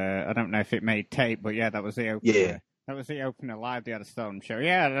the I don't know if it made tape, but yeah, that was the opener. Yeah. That was the opener live. They had a Stardom show.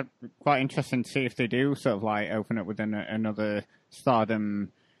 Yeah, quite interesting to see if they do sort of open up with another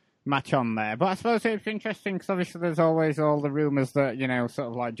Stardom match on there. But I suppose it's interesting because obviously there's always all the rumours that,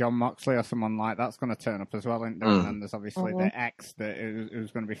 sort of John Moxley or someone like that's going to turn up as well, isn't there? And then there's obviously the X that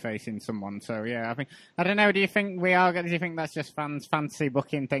who's going to be facing someone. So yeah, I don't know. Do you think that's just fans fancy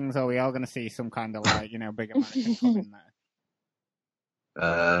booking things, or are we all going to see some kind of bigger match come in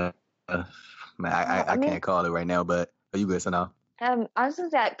there? Man, I can't call it right now, but are you good, Sanaa? I was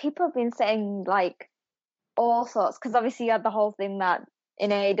going to say, people have been saying all sorts, because obviously you had the whole thing that in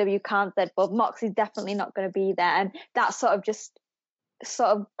AEW Khan said, but Moxley's definitely not going to be there, and that sort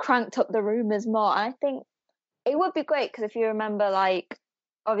of cranked up the rumours more. I think it would be great because if you remember,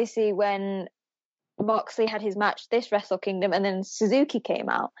 obviously when Moxley had his match this Wrestle Kingdom and then Suzuki came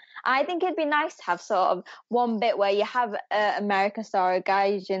out, I think it'd be nice to have sort of one bit where you have an American star or a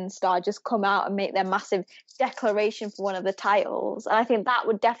Gaijin star just come out and make their massive declaration for one of the titles, and I think that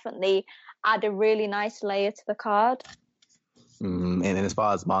would definitely add a really nice layer to the card. And as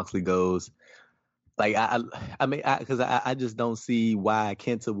far as Moxley goes, I just don't see why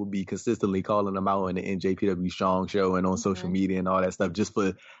Kenta would be consistently calling him out on the NJPW Strong show and on social media and all that stuff just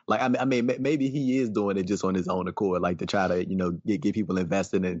for maybe he is doing it just on his own accord, to try to get people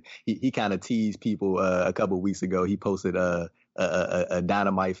invested. And he kind of teased people a couple of weeks ago. He posted a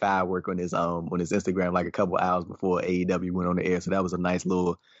Dynamite firework on his Instagram a couple hours before AEW went on the air. So that was a nice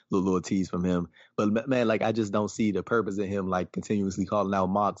little tease from him. But man, I just don't see the purpose in him continuously calling out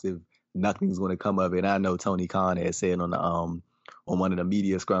Mox if nothing's going to come of it. And I know Tony Khan had said on one of the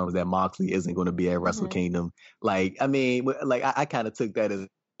media scrums that Moxley isn't going to be at Wrestle Kingdom. I kind of took that as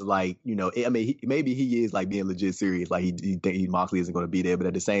maybe he is being legit serious. He think Moxley isn't going to be there, but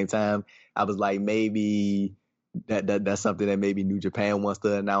at the same time, I was maybe that's something that maybe New Japan wants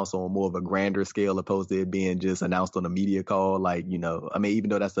to announce on more of a grander scale, opposed to it being just announced on a media call. Even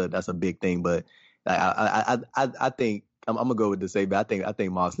though that's a big thing, but I think I'm gonna go with the same. But I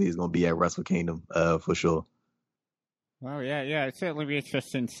think Moxley is gonna be at Wrestle Kingdom for sure. Well, yeah, it'd certainly be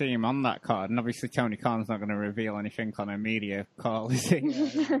interesting to see him on that card. And obviously, Tony Khan's not going to reveal anything on a media call, is he?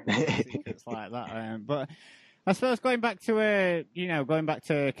 Secrets like that. But I suppose going back to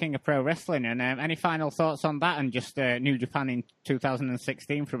King of Pro Wrestling, and any final thoughts on that, and just New Japan in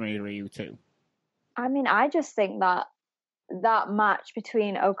 2016 from either of you two? I mean, I just think that match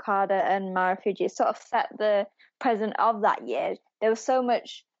between Okada and Marufuji sort of set the precedent of that year. There was so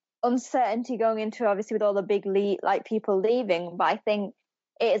much uncertainty going into, obviously, with all the big people leaving, but I think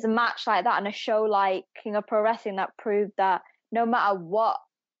it is a match like that and a show like King of Pro Wrestling that proved that no matter what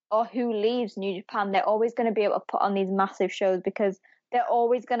or who leaves New Japan, they're always going to be able to put on these massive shows because they're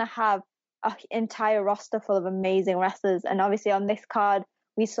always going to have an entire roster full of amazing wrestlers. And obviously on this card,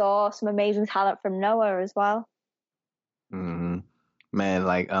 we saw some amazing talent from Noah as well. Mm-hmm. Man,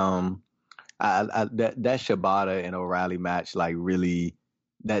 like that Shibata and O'Reilly match, like really,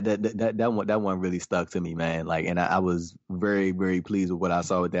 that one really stuck to me, man. Like, and I was very, very pleased with what I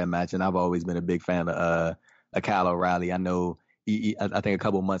saw with that match. And I've always been a big fan of Kyle O'Reilly. I know I think a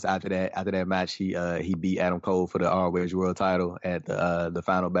couple months after that match, he beat Adam Cole for the ROH World Title at the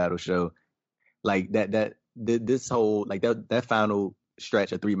Final Battle show. Like this whole like that final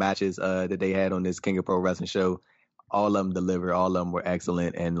stretch of 3 matches that they had on this King of Pro Wrestling show, all of them delivered, all of them were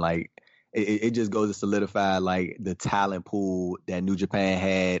excellent, and like it just goes to solidify like the talent pool that New Japan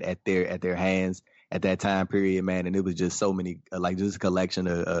had at their hands at that time period, man. And it was just so many like just a collection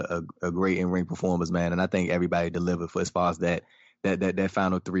of great in-ring performers, man. And I think everybody delivered for as far as that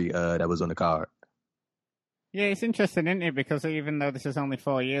final 3 that was on the card. Yeah, it's interesting, isn't it? Because even though this is only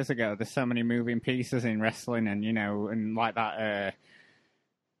 4 years ago, there's so many moving pieces in wrestling, and and like that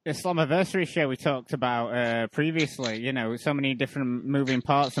Slammiversary show we talked about previously. So many different moving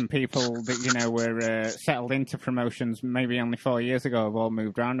parts and people that were settled into promotions maybe only 4 years ago have all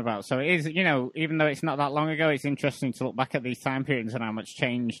moved roundabout. So it is, even though it's not that long ago, it's interesting to look back at these time periods and how much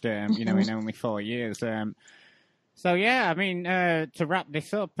changed, in only 4 years. So, yeah, I mean, to wrap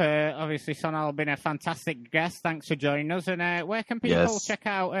this up, obviously, Sonal has been a fantastic guest. Thanks for joining us. And where can people check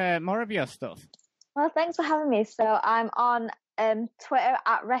out more of your stuff? Well, thanks for having me. So I'm on Twitter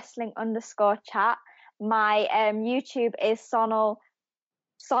at wrestling_chat. My YouTube is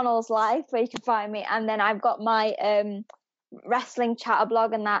Sonal's Life, where you can find me. And then I've got my wrestling chatter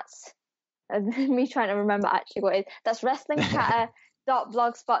blog, and that's me trying to remember actually what it is. That's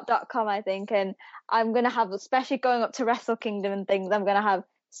wrestlingchatter.blogspot.com, I think. And I'm going to have, especially going up to Wrestle Kingdom and things, I'm going to have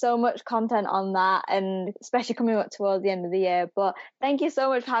so much content on that, and especially coming up towards the end of the year. But thank you so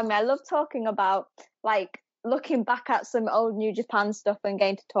much for having me. I love talking about, like, looking back at some old New Japan stuff and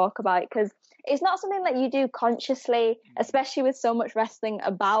getting to talk about it, because it's not something that you do consciously, especially with so much wrestling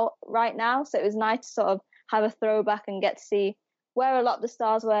about right now. So it was nice to sort of have a throwback and get to see where a lot of the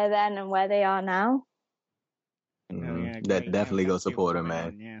stars were then and where they are now. Definitely go support her,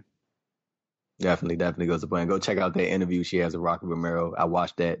 man. Yeah. Definitely go support her. Go check out that interview she has with Rocky Romero. I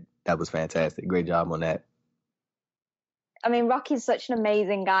watched that. That was fantastic. Great job on that. I mean, Rocky's such an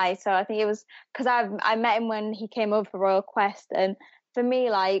amazing guy. So I think it was because I met him when he came over for Royal Quest. And for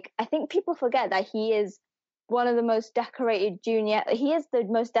me, like, I think people forget that he is one of the most decorated he is the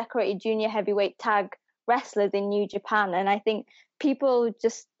most decorated junior heavyweight tag wrestlers in New Japan. And I think people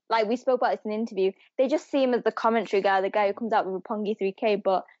just, like we spoke about this in an interview, they just see him as the commentary guy, the guy who comes out with Roppongi 3K,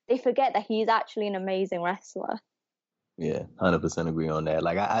 but they forget that he's actually an amazing wrestler. Yeah, 100% agree on that.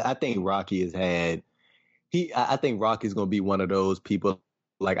 Like, I think Rocky has had, I think Rocky's going to be one of those people,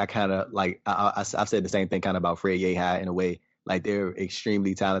 like, I kind of, like, I've said the same thing kind of about Fred Yehi in a way. Like, they're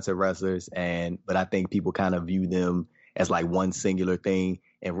extremely talented wrestlers, but I think people kind of view them as, like, one singular thing.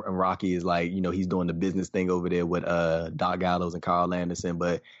 And Rocky is like, he's doing the business thing over there with Doc Gallows and Carl Anderson.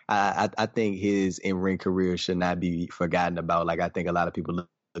 But I think his in-ring career should not be forgotten about. Like, I think a lot of people look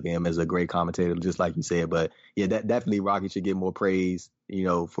at him as a great commentator, just like you said. But yeah, definitely Rocky should get more praise,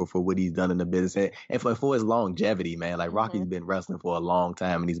 for what he's done in the business and for his longevity, man. Like, Rocky's been wrestling for a long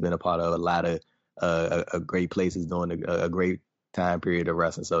time, and he's been a part of a lot of great places during a great time period of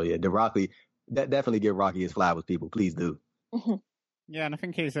wrestling. So yeah, definitely give Rocky his flowers, people. Please do. Mm-hmm. Yeah, and I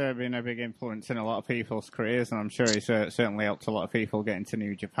think he's been a big influence in a lot of people's careers, and I'm sure he's certainly helped a lot of people get into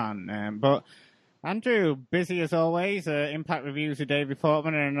New Japan. But Andrew, busy as always. Impact Reviews with Davey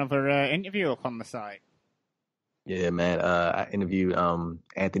Portman and another interview up on the site. Yeah, man. I interviewed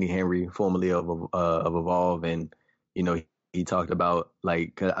Anthony Henry, formerly of Evolve, and he talked about,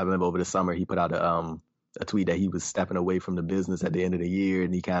 like, 'cause I remember over the summer he put out a tweet that he was stepping away from the business at the end of the year,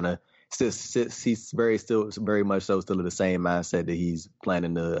 and he kind of he's very much so still in the same mindset that he's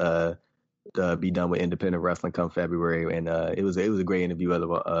planning to be done with independent wrestling come February. And it was a great interview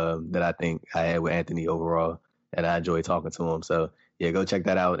that I think I had with Anthony overall. and I enjoy talking to them. So yeah, go check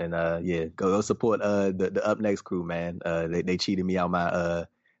that out, and yeah, go support the Up Next crew, man. They cheated me out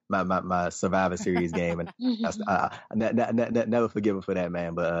my Survivor Series game, and I never forgive them for that,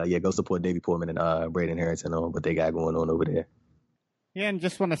 man. But yeah, go support Davey Portman and Braden Harrington on what they got going on over there. Yeah, and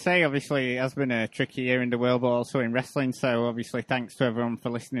just want to say, obviously, it has been a tricky year in the world, but also in wrestling. So, obviously, thanks to everyone for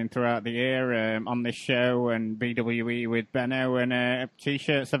listening throughout the year on this show and BWE with Benno. And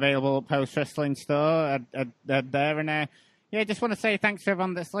T-shirts available at Post Wrestling Store there. And yeah, just want to say thanks to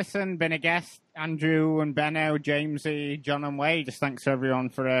everyone that's listened, been a guest, Andrew and Benno, Jamesy, John and Wade. Just thanks to everyone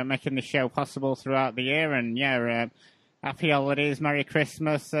for making the show possible throughout the year. And yeah, happy holidays, Merry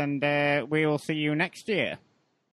Christmas, and we will see you next year.